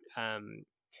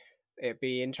 It'd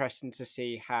be interesting to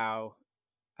see how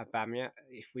Aubameyang,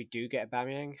 if we do get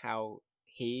Aubameyang, how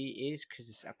he is,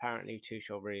 because apparently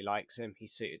Tuchel really likes him.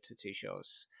 He's suited to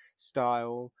Tuchel's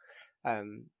style.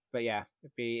 But yeah,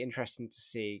 it'd be interesting to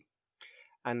see.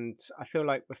 And I feel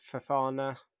like with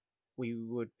Fofana, we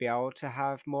would be able to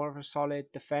have more of a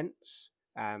solid defence.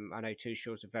 I know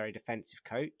Tuchel's a very defensive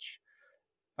coach,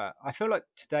 but I feel like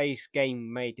today's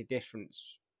game made a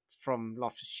difference from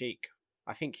Loftus-Cheek.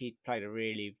 I think he played a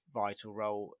really vital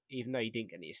role, even though he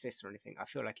didn't get any assists or anything. I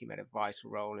feel like he made a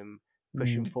vital role in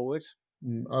pushing forward.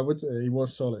 I would say he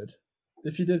was solid.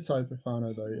 If you did sign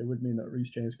Fofana, though, it would mean that Reece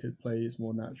James could play his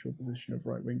more natural position of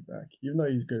right wing back, even though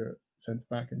he's good at centre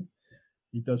back and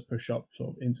he does push up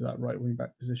sort of into that right wing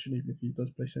back position, even if he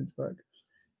does play centre back.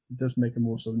 It does make a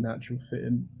more sort of natural fit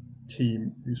in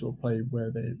team who sort of play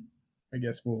where they, I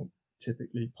guess, more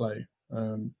typically play.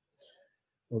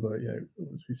 Although, yeah,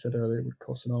 as we said earlier, it would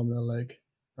cost an arm and a leg.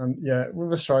 And yeah,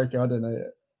 with a striker, I don't know.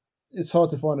 It's hard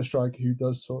to find a striker who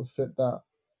does sort of fit that,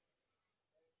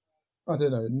 I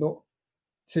don't know, not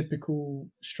typical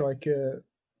striker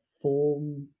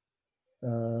form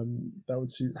that would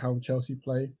suit how Chelsea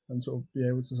play and sort of be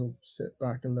able to sort of sit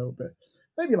back a little bit.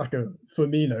 Maybe like a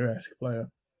Firmino-esque player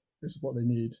is what they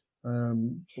need.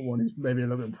 For one who's maybe a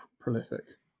little bit prolific.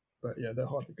 But yeah, they're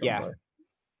hard to come by.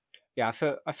 Yeah,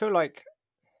 I feel like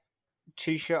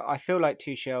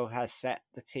Tuchel has set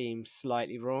the team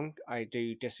slightly wrong. I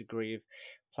do disagree with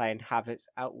playing Havertz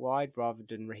out wide rather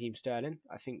than Raheem Sterling.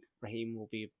 I think Raheem will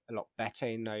be a lot better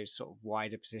in those sort of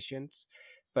wider positions.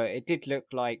 But it did look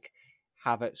like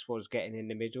Havertz was getting in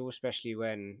the middle, especially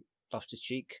when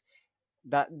Loftus-Cheek.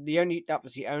 That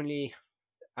was the only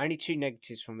two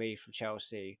negatives for me from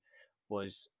Chelsea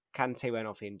was Kante went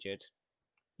off injured.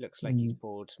 Looks like he's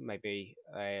pulled maybe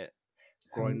a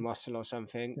groin muscle or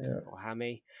something, or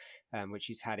hammy, which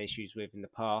he's had issues with in the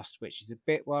past, which is a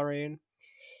bit worrying.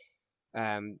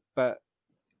 And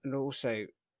also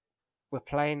we're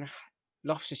playing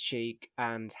Loftus-Cheek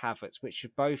and Havertz, which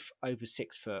are both over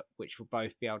 6 foot, which will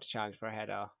both be able to challenge for a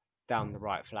header down the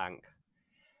right flank.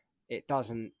 It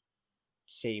doesn't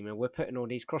seem, and we're putting all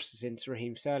these crosses into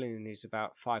Raheem Sterling, who's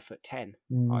about 5'10",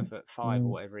 5'5", or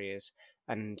whatever he is,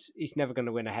 and he's never going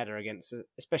to win a header against,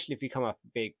 especially if you come up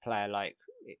a big player like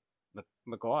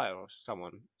Maguire or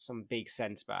some big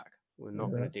centre back, we're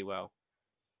not going to do well.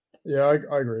 Yeah, I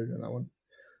agree with that one.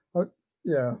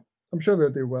 Yeah, I'm sure they'll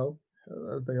do well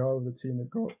as they are with the team they've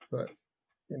got. But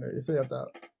if they have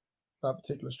that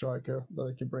particular striker that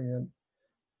they could bring in,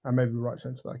 and maybe right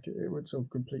centre back, it would sort of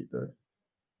complete the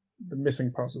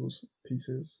missing puzzles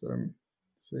pieces.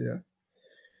 So yeah,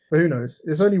 but who knows?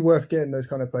 It's only worth getting those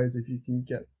kind of players if you can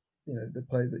get the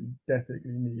players that you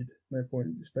definitely need. No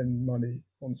point spending money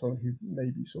on someone who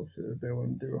maybe sort of fit the bill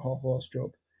and do a half-assed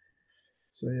job.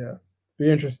 So yeah,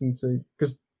 be interesting to see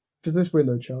because this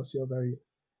window Chelsea are very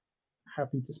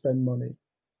happy to spend money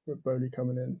with Bowley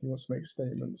coming in. He wants to make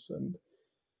statements, and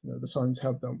the signs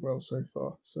have done well so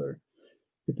far. So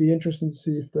it'd be interesting to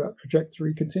see if that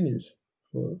trajectory continues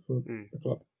for the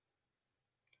club.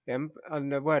 Yeah,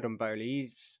 and a word on Bowley.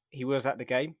 He was at the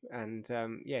game, and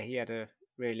he had a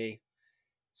really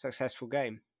successful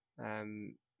game.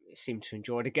 He seemed to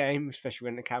enjoy the game, especially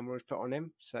when the camera was put on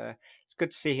him. So it's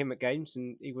good to see him at games,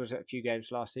 and he was at a few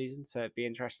games last season. So it'd be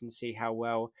interesting to see how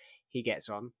well he gets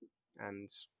on and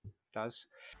does.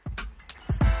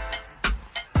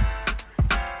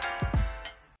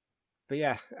 But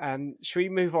yeah, should we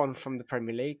move on from the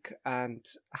Premier League and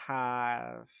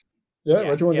have... Yeah,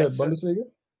 where do you want to go? Bundesliga?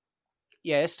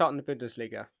 Yeah, starting the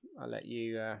Bundesliga. I'll let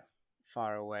you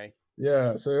fire away.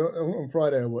 Yeah, so on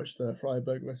Friday I watched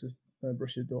Freiburg versus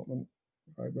Borussia Dortmund.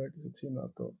 Freiburg is a team that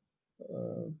I've got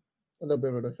a little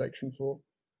bit of an affection for.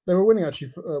 They were winning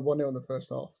actually 1-0 in the first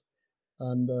half.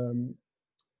 And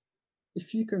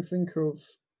if you can think of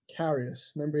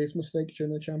Karius, remember his mistake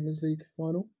during the Champions League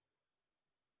final?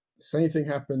 The same thing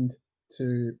happened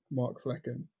to Mark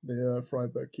Flecken, the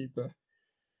Freiburg keeper.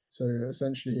 So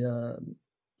essentially,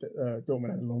 Dortmund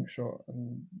had a long shot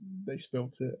and they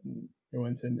spilt it and it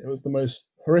went in. It was the most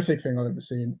horrific thing I've ever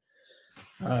seen.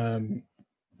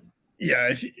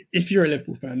 If you're a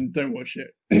Liverpool fan, don't watch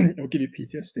it. It'll give you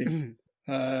PTSD.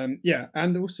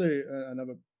 And also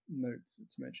another note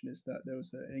to mention is that there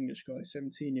was an English guy,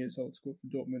 17 years old, scored for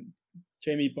Dortmund,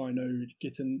 Jamie Bino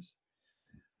Gittens.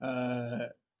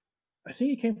 I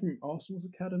think he came from Arsenal's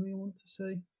academy, I want to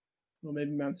say, or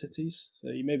maybe Man City's.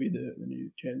 So he may be the new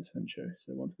Jadon Sancho,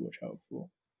 so one to watch out for.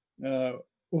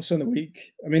 Also in the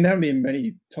week, I mean, there haven't been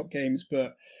many top games,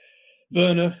 but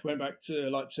Werner went back to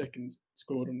Leipzig and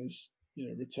scored on his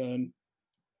return.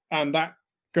 And that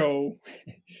goal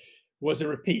was a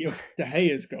repeat of De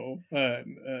Gea's goal,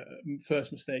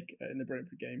 first mistake in the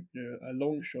Brentford game. A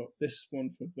long shot. This one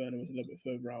for Werner was a little bit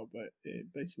further out, but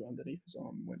it basically went underneath his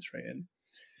arm and went straight in.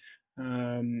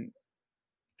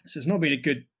 So it's not been a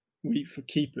good week for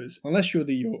keepers, unless you're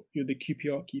the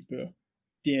QPR keeper,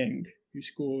 Dieng, who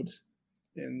scored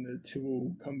in the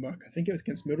 2-2 comeback. I think it was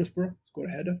against Middlesbrough, scored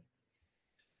a header.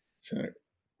 So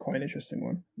quite an interesting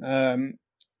one.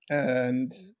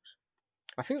 And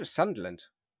I think it was Sunderland.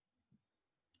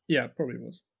 Yeah, probably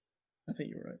was. I think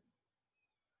you're right.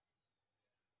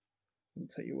 I'll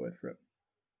take your word for it.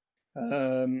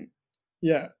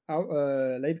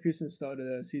 Leverkusen started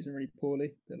the season really poorly.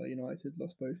 A bit like United,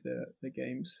 lost both their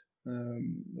games.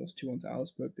 Lost 2-1 to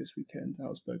Augsburg this weekend.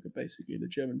 Augsburg are basically the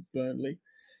German Burnley,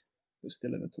 but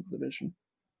still in the top division.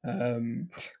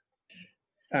 And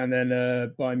then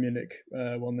Bayern Munich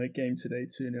won their game today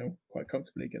 2-0 quite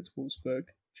comfortably against Wolfsburg.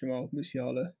 Jamal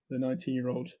Musiala, the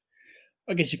 19-year-old,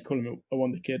 I guess you could call him a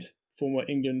wonder kid, former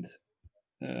England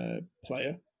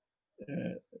player,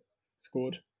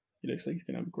 scored. He looks like he's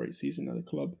going to have a great season at the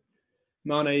club.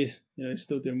 Mane's,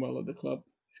 still doing well at the club.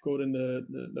 He scored in the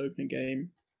opening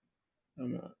game.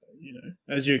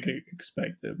 As you can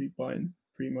expect, they'll be Bayern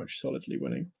pretty much solidly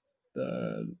winning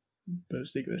the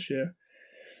Bundesliga this year.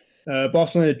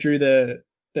 Barcelona drew their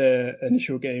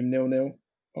initial game 0-0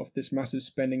 off this massive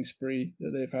spending spree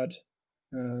that they've had.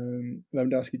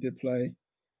 Lewandowski did play,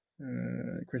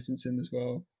 Christensen as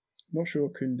well. Not sure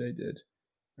Koundé did,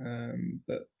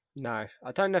 but no,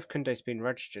 I don't know if Koundé's been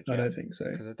registered yet. I don't think so,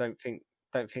 because I don't think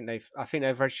they've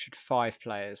registered 5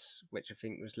 players, which I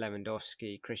think was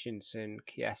Lewandowski, Christensen,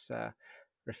 Chiesa,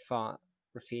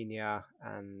 Rafinha,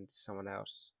 and someone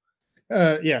else.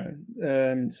 Not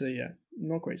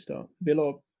great start. There'll be a lot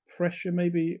of pressure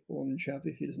maybe on Xavi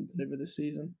if he doesn't deliver this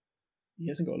season. He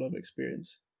hasn't got a lot of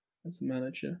experience as a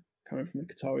manager coming from the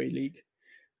Qatari league,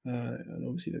 and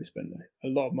obviously they've spent a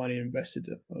lot of money, invested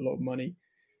a lot of money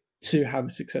to have a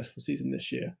successful season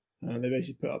this year. They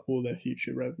basically put up all their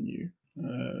future revenue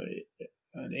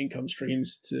and income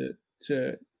streams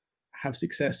to have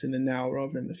success in the now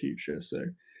rather than the future. So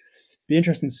it'd be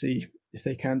interesting to see if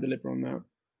they can deliver on that.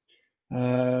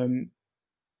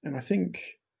 And I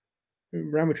think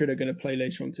Real Madrid are going to play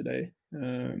later on today.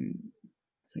 I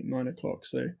think 9:00.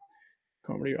 So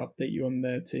can't really update you on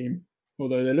their team.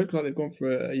 Although they look like they've gone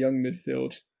for a young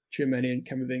midfield, Tchouameni and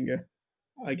Camavinga,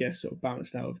 I guess sort of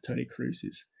balanced out of Toni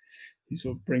Kroos, who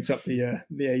sort of brings up the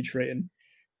age rating,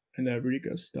 and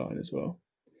Rudiger's starting as well.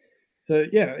 So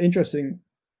yeah, interesting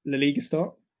La Liga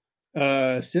start.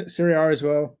 Serie A as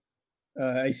well.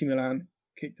 AC Milan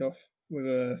kicked off with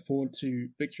a 4-2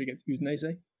 victory against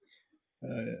Udinese.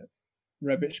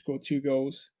 Rebic scored 2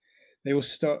 goals. They also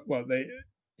start. Well,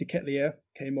 De Ketelaere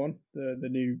came on, the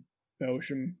new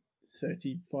Belgium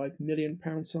 £35 million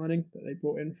signing that they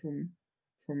brought in from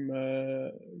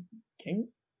Genk,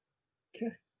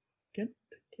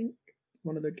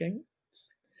 one of the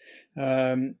Genks.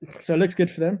 So it looks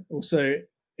good for them. Also,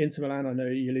 Inter Milan, I know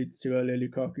you alluded to earlier,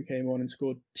 Lukaku came on and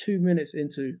scored 2 minutes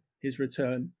into his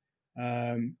return.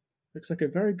 Looks like a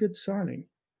very good signing,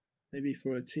 maybe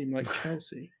for a team like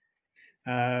Chelsea.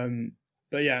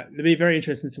 But yeah, it'll be very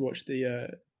interesting to watch the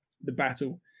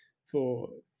battle for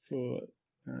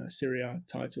Serie A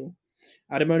title.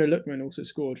 Ademola Lookman also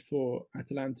scored for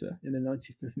Atalanta in the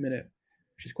 95th minute,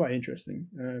 which is quite interesting.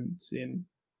 Seeing,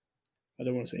 I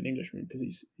don't want to say an Englishman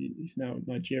because he's now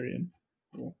Nigerian,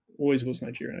 or always was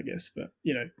Nigerian, I guess. But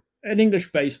an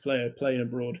English-based player playing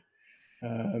abroad,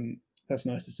 that's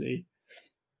nice to see.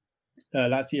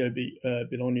 Lazio beat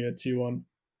Bologna 2-1.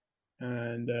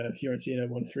 And Fiorentina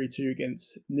won 3-2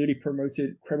 against newly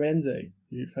promoted Cremonese,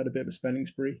 who've had a bit of a spending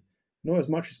spree. Not as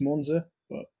much as Monza,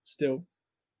 but still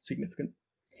significant.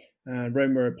 And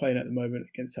Roma are playing at the moment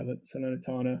against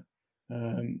Salernitana,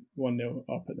 1-0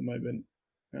 up at the moment.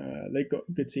 They've got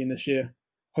a good team this year.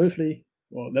 Hopefully,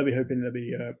 well, they'll be hoping they'll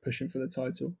be pushing for the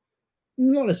title.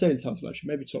 Not necessarily the title, actually,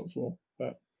 maybe top 4.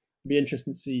 But it'll be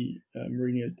interesting to see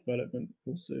Mourinho's development.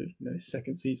 Also,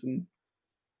 second season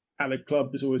at the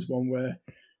club is always one where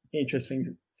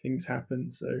interesting things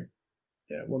happen. So,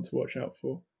 yeah, one to watch out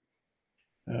for.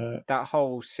 That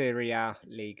whole Serie A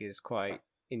league is quite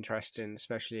interesting,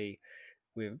 especially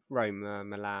with Roma,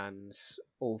 Milan's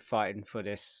all fighting for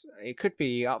this. It could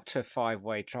be up to a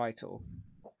 5-way title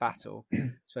battle,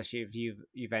 especially if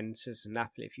Juventus and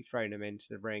Napoli, if you've thrown them into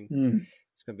the ring.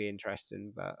 It's going to be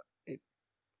interesting, but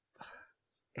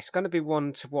it's going to be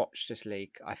one to watch, this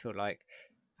league, I feel like.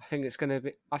 I think it's going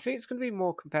to be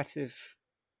more competitive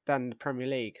than the Premier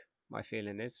League. My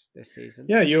feeling is this season.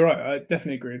 Yeah, you're right. I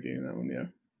definitely agree with you on that one. Yeah,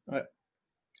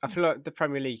 I feel like the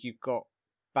Premier League, you've got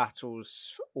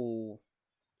battles all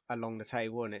along the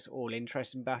table, and it's all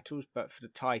interesting battles. But for the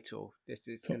title, this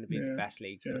is going to be the best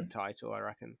league for the title, I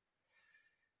reckon.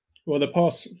 Well, the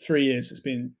past 3 years, it's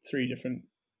been 3 different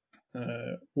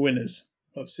winners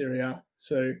of Serie A.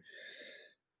 So,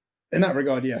 in that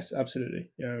regard, yes, absolutely.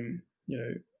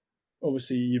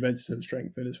 Obviously, Juventus have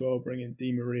strengthened as well, bringing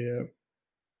Di Maria,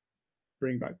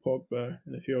 bring back Pogba,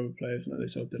 and a few other players. Like they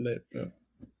sold De Ligt, but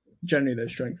generally they're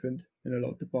strengthened in a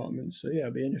lot of departments. So yeah,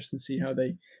 it'll be interesting to see how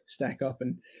they stack up.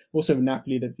 And also with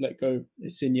Napoli, they've let go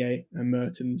Insigne and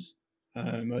Mertens.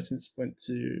 Mertens went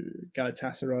to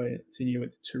Galatasaray. Insigne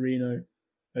went to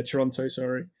Toronto.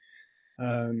 Sorry.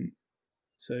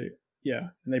 So yeah,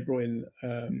 and they brought in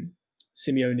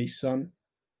Simeone's son,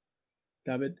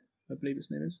 David, I believe his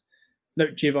name is. No,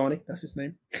 Giovanni, that's his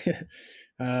name.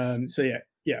 So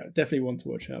yeah, definitely one to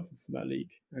watch out for that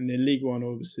league. And in League One,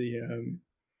 obviously,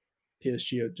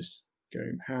 PSG are just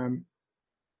going ham.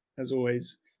 As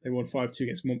always, they won 5-2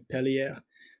 against Montpellier.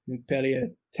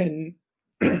 Montpellier,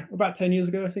 about 10 years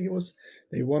ago, I think it was,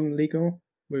 they won Ligue 1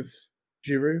 with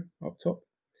Giroud up top.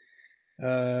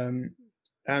 And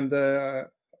I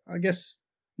guess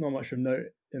not much of note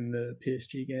in the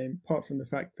PSG game, apart from the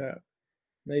fact that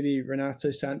maybe Renato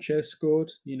Sanchez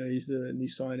scored. He's the new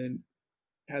signing.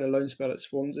 Had a loan spell at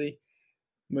Swansea.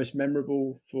 Most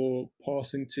memorable for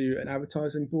passing to an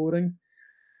advertising boarding.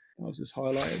 That was his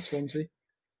highlight at Swansea.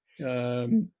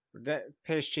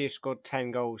 PSG have scored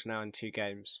 10 goals now in 2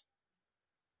 games.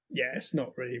 Yeah, it's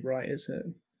not really right, is it?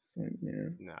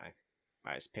 No,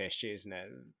 it's PSG, isn't it?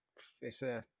 It's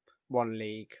a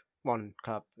one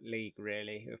club league,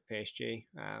 really, with PSG.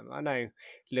 I know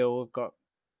Lille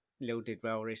did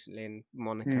well recently, and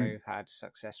Monaco had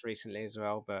success recently as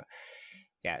well. But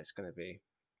yeah, it's going to be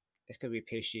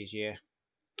PSG's year.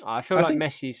 I think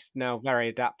Messi's now very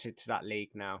adapted to that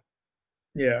league now.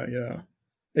 Yeah.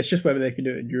 It's just whether they can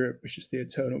do it in Europe, which is the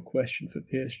eternal question for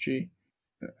PSG,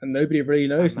 and nobody really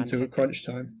knows until crunch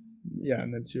time. Yeah,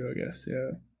 and then 2, I guess.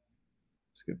 Yeah,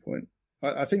 that's a good point.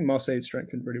 I think Marseille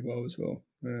strengthened really well as well.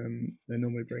 They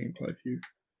normally bring in quite a few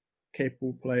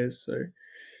capable players, so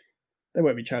they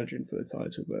won't be challenging for the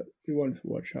title, but be one to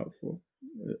watch out for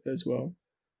as well.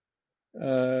 Is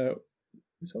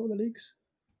that all the leagues?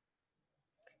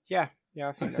 Yeah,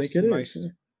 I think it is.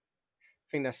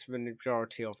 think that's the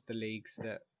majority of the leagues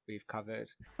that we've covered.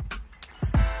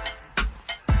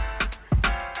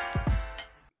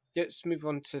 Let's move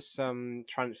on to some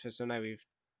transfers. I know we've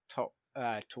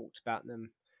talked about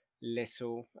them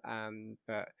little,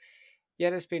 but yeah,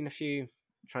 there's been a few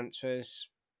transfers.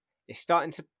 It's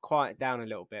starting to quiet down a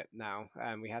little bit now.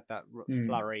 We had that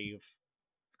flurry of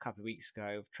a couple of weeks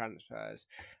ago of transfers,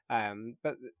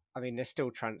 but I mean, there's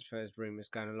still transfers rumours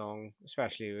going along,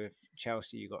 especially with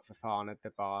Chelsea. You got Fofana,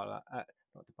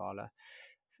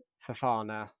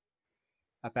 Fofana,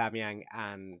 Aubameyang,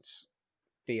 and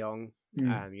De Jong.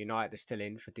 United are still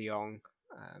in for De Jong.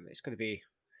 It's going to be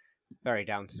very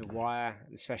down to the wire,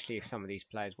 especially if some of these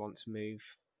players want to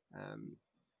move.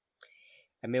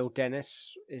 Emil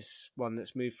Dennis is one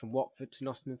that's moved from Watford to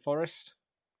Nottingham Forest.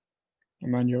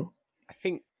 Emmanuel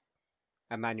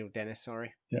Dennis,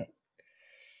 sorry. Yeah.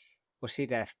 Was he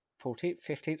their 14th,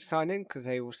 15th signing? Because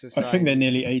they also signed, I think they're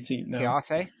nearly 18 now.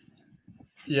 Chiarte.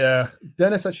 Yeah.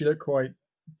 Dennis actually looked quite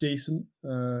decent.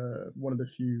 One of the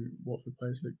few Watford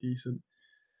players looked decent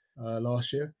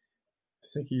last year. I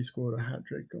think he scored a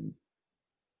hat-trick on...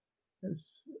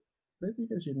 maybe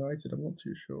against United. I'm not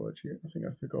too sure, actually. I think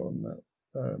I've forgotten that.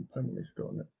 Permanently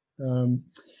forgotten it.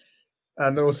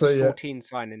 And so also, 14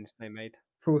 signings they made.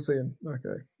 14,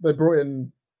 okay. They brought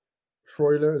in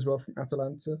Freuler as well from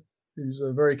Atalanta, who's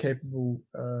a very capable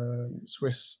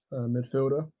Swiss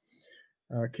midfielder.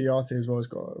 Chiarte as well has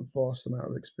got a vast amount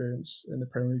of experience in the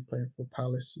Premier League, playing for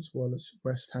Palace as well as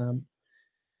West Ham.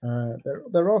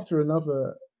 They're after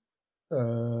another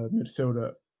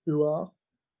midfielder, Huard,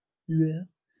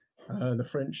 the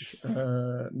French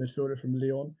midfielder from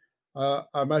Lyon. I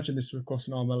imagine this would cost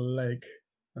an arm and a leg.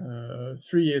 A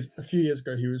few years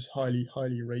ago, he was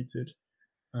highly rated.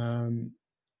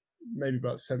 Maybe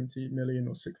about 70 million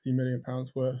or 60 million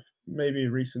pounds worth. Maybe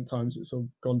in recent times it's all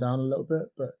gone down a little bit,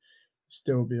 but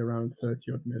still be around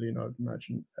 30 odd million, I'd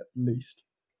imagine, at least.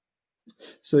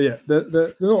 So yeah,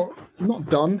 they're not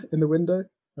done in the window.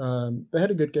 They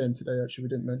had a good game today, actually. We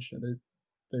didn't mention it.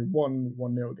 They won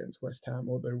 1-0 against West Ham,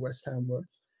 although West Ham were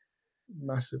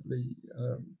massively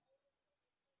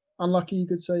unlucky, you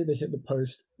could say. They hit the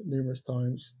post numerous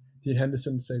times. Dean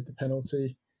Henderson saved the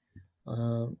penalty.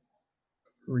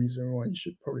 Reason why he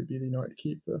should probably be the United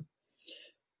keeper.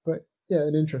 But yeah,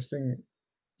 an interesting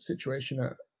situation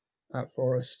at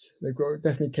Forest. They've got a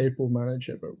definitely capable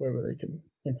manager, but whether they can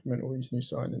implement all these new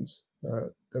signings,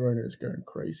 their owner is going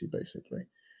crazy, basically,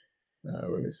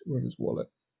 with his wallet.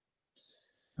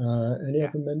 Any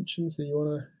other mentions that you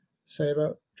want to say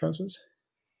about transfers?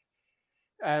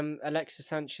 Alexis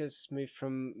Sanchez moved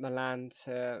from Milan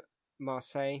to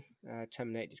Marseille,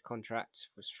 terminated his contract,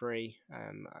 was free.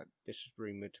 This was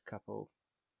rumoured a couple.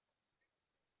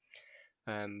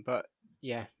 But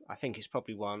yeah, I think he's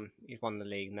probably won. He's won the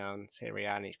league now in Serie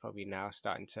A, and he's probably now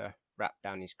starting to wrap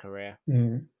down his career.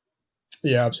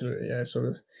 Yeah, absolutely. Yeah, sort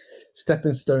of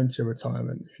stepping stone to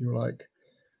retirement, if you like.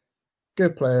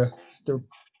 Good player, still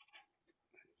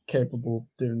capable of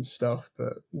doing stuff,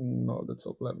 but not at the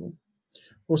top level.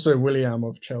 Also, Willian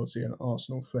of Chelsea and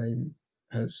Arsenal fame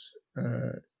has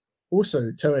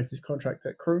also terminated his contract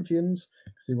at Corinthians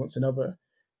because he wants another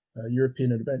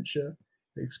European adventure.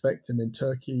 They expect him in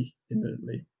Turkey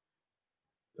imminently.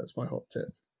 That's my hot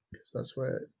tip, because that's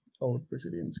where old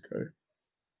Brazilians go.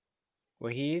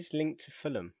 Well, he is linked to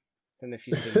Fulham. I don't know if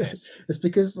you've seen this. It's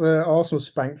because Arsenal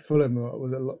spanked Fulham,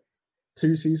 was it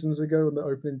 2 seasons ago on the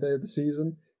opening day of the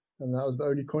season? And that was the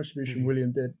only contribution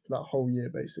Willian did for that whole year,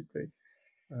 basically.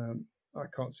 I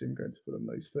can't see him going to Fulham,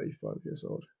 though. He's 35 years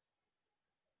old.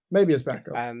 Maybe as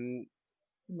backup.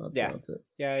 Yeah,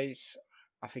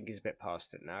 I think he's a bit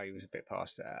past it now. He was a bit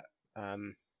past it at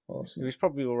Awesome. He was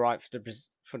probably all right for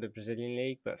the Brazilian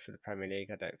league, but for the Premier League,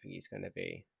 I don't think he's going to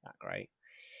be that great.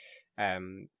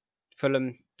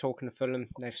 Fulham, talking of Fulham,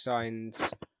 they've signed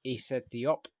Issa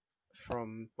Diop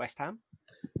from West Ham.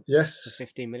 Yes, for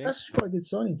 15 million. That's quite a good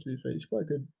signing, to be fair. It's quite a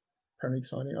good Premier League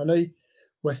signing. I know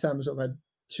West Ham sort of had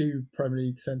 2 Premier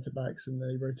League centre backs, and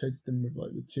they rotated them with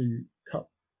like the 2 cup,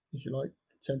 if you like,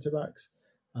 centre backs.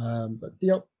 But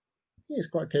Diop, he's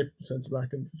quite a capable centre back,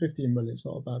 and for 15 million, it's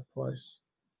not a bad price.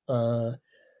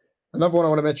 Another one I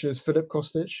want to mention is Filip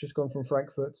Kostic. He's gone from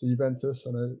Frankfurt to Juventus.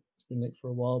 I know it's been linked for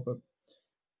a while, but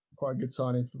quite a good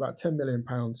signing for about £10 million.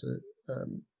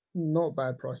 Not a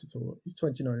bad price at all. He's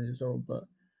 29 years old, but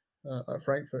at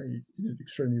Frankfurt he did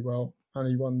extremely well, and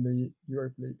he won the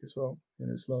Europa League as well in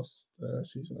his last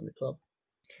season at the club.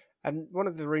 And one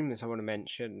of the rumours I want to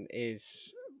mention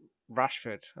is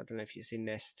Rashford. I don't know if you've seen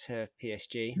this, to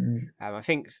PSG. I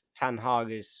think Ten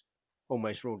Hag has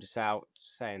almost ruled this out,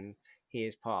 saying he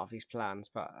is part of his plans,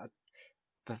 but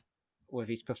with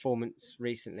his performance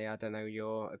recently. I don't know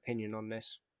your opinion on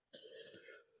this.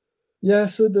 Yeah,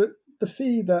 so the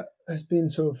fee that has been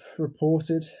sort of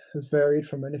reported has varied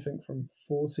from anything from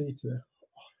 40 to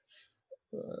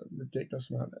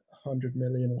ridiculous amount, 100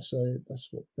 million or so. That's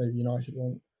what maybe United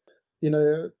want.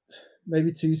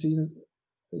 Maybe 2 seasons,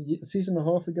 a season and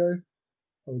a half ago,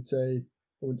 I would say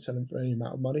I wouldn't sell him for any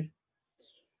amount of money.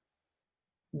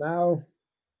 Now,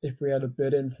 if we had a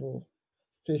bid in for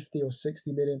 50 or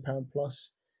 60 million pound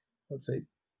plus, I'd say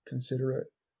consider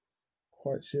it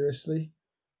quite seriously.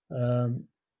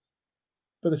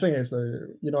 But the thing is, though,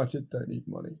 United don't need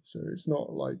money, so it's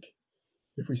not like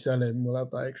if we sell him, we'll have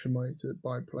that extra money to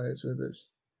buy players with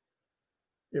us.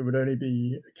 It would only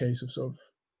be a case of sort of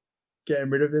getting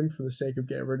rid of him for the sake of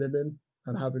getting rid of him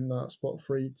and having that spot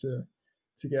free to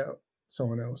get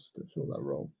someone else to fill that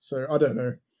role. So I don't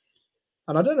know.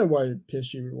 And I don't know why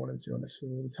PSG would want him, to be honest,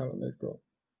 with all the talent they've got.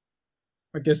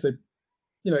 I guess they,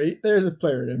 there is a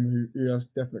player in him who has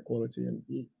definite quality, and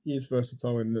he is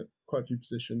versatile in quite a few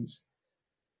positions.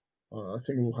 I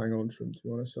think we'll hang on to him, to be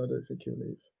honest. I don't think he'll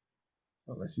leave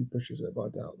unless he pushes it, but I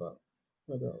doubt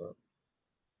that.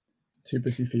 Too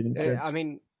busy feeding kids. I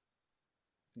mean,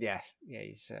 yeah,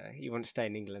 he wants to stay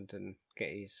in England and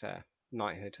get his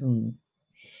knighthood.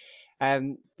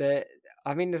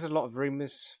 There's a lot of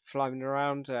rumours flying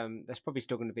around. There's probably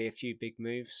still going to be a few big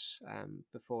moves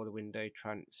before the window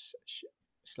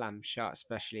slams shut,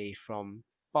 especially from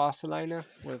Barcelona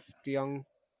with De Jong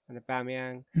and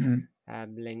Aubameyang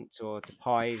linked, or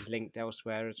Depay is linked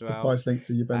elsewhere as well. Depay's linked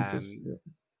to Juventus.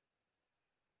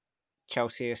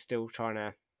 Chelsea are still trying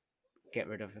to get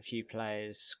rid of a few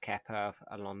players. Kepa,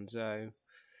 Alonso,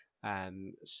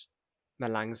 Malang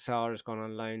Sarr has gone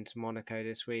on loan to Monaco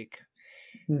this week.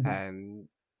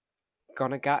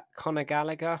 Conor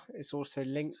Gallagher is also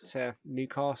linked to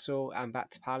Newcastle and back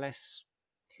to Palace.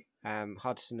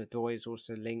 Hudson-Odoi is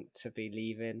also linked to be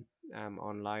leaving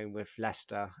on loan with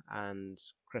Leicester and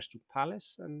Crystal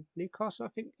Palace, and Newcastle, I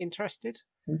think, interested.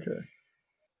 Okay.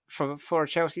 For a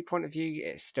Chelsea point of view,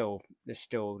 there's still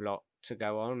a lot to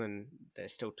go on, and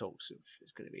there's still talks of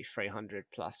it's going to be 300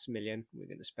 plus million we're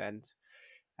going to spend.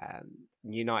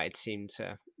 United seem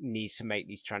to need to make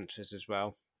these transfers as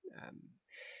well.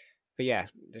 But yeah,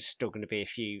 there's still going to be a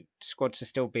few squads are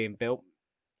still being built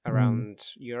around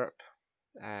Europe.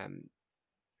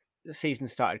 The season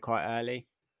started quite early.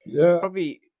 Yeah.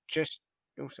 Probably just...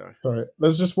 Oh, sorry. Sorry.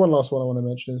 There's just one last one I want to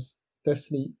mention is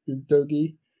Destiny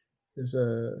Udogie is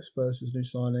Spurs' new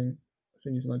signing. I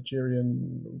think he's a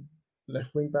Nigerian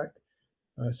left wing back.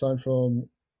 Signed from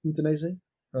Udinese.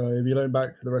 He'll be loaned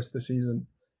back for the rest of the season.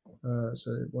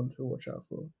 So one to watch out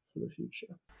for the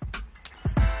future.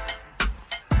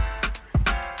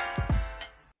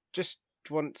 Just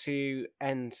want to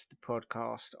end the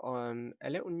podcast on a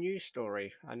little news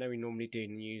story. I know we normally do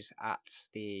news at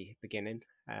the beginning,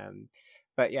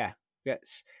 but yeah,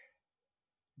 it's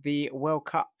the World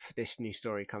Cup. This news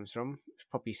story comes from. You've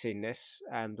probably seen this.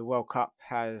 The World Cup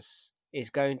is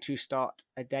going to start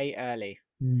a day early.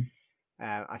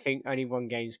 I think only one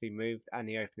game's been moved and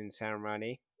the opening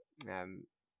ceremony.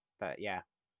 But yeah,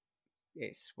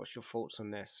 what's your thoughts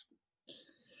on this?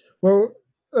 Well,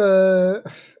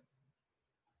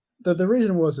 the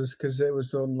reason is because it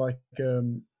was on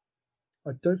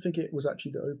I don't think it was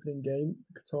actually the opening game,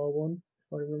 the Qatar one,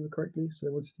 if I remember correctly. So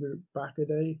they wanted to move it back a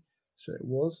day, so it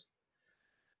was.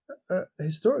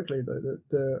 Historically, though,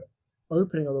 the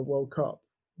opening of the World Cup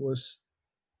was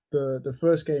the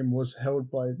first game was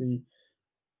held by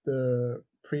the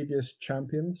previous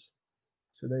champions,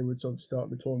 so they would sort of start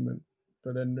the tournament.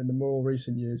 But then in the more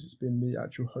recent years, it's been the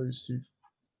actual hosts who've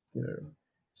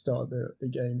started the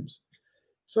games.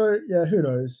 So yeah, who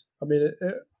knows? I mean,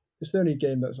 it's the only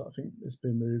game that's I think it's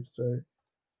been moved. So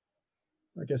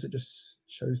I guess it just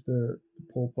shows the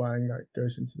poor planning that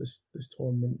goes into this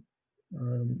tournament.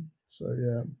 So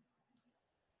yeah,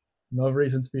 another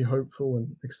reason to be hopeful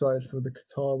and excited for the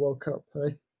Qatar World Cup,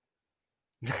 hey?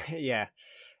 Yeah,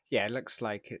 it looks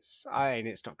like it's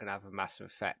not going to have a massive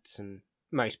effect, and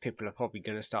most people are probably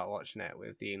going to start watching it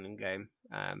with the England game,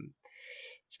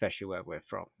 especially where we're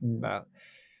from. But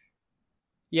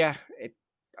yeah,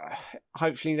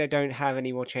 hopefully they don't have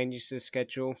any more changes to the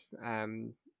schedule.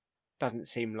 Doesn't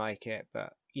seem like it,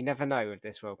 but you never know with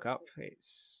this World Cup.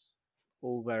 It's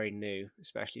all very new,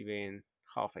 especially being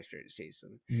halfway through the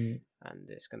season, and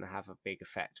it's going to have a big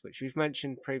effect, which we've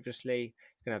mentioned previously.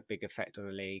 It's going to have a big effect on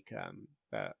the league,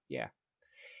 but yeah,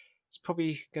 it's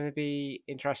probably going to be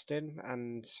interesting,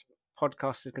 and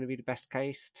podcast is going to be the best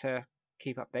case to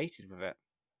keep updated with it.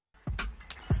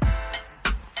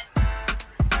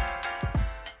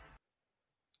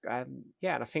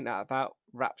 yeah, and I think that about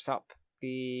wraps up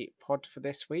the pod for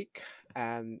this week.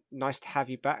 Nice to have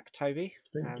you back, Toby. It's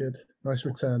been good. Nice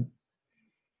return.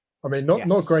 I mean,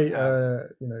 not great,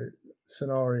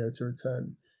 scenario to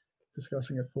return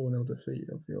discussing a 4-0 defeat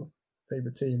of your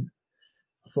favourite team.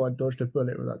 I thought I dodged a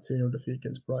bullet with that 2-0 defeat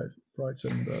against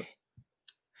Brighton, but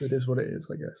it is what it is,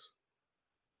 I guess.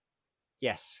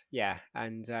 Yes, yeah,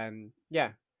 and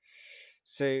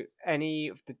so any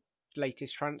of the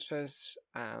latest transfers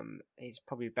is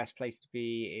probably the best place to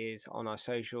be is on our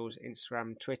socials,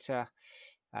 Instagram, Twitter,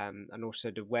 and also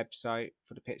the website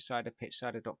for the Pitchsider,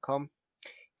 pitchsider.com.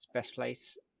 It's the best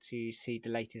place to see the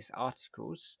latest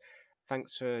articles.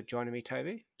 Thanks for joining me,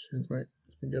 Toby. Cheers, mate.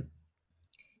 It's been good.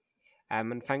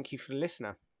 And thank you for the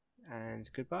listener, and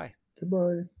goodbye.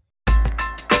 Goodbye.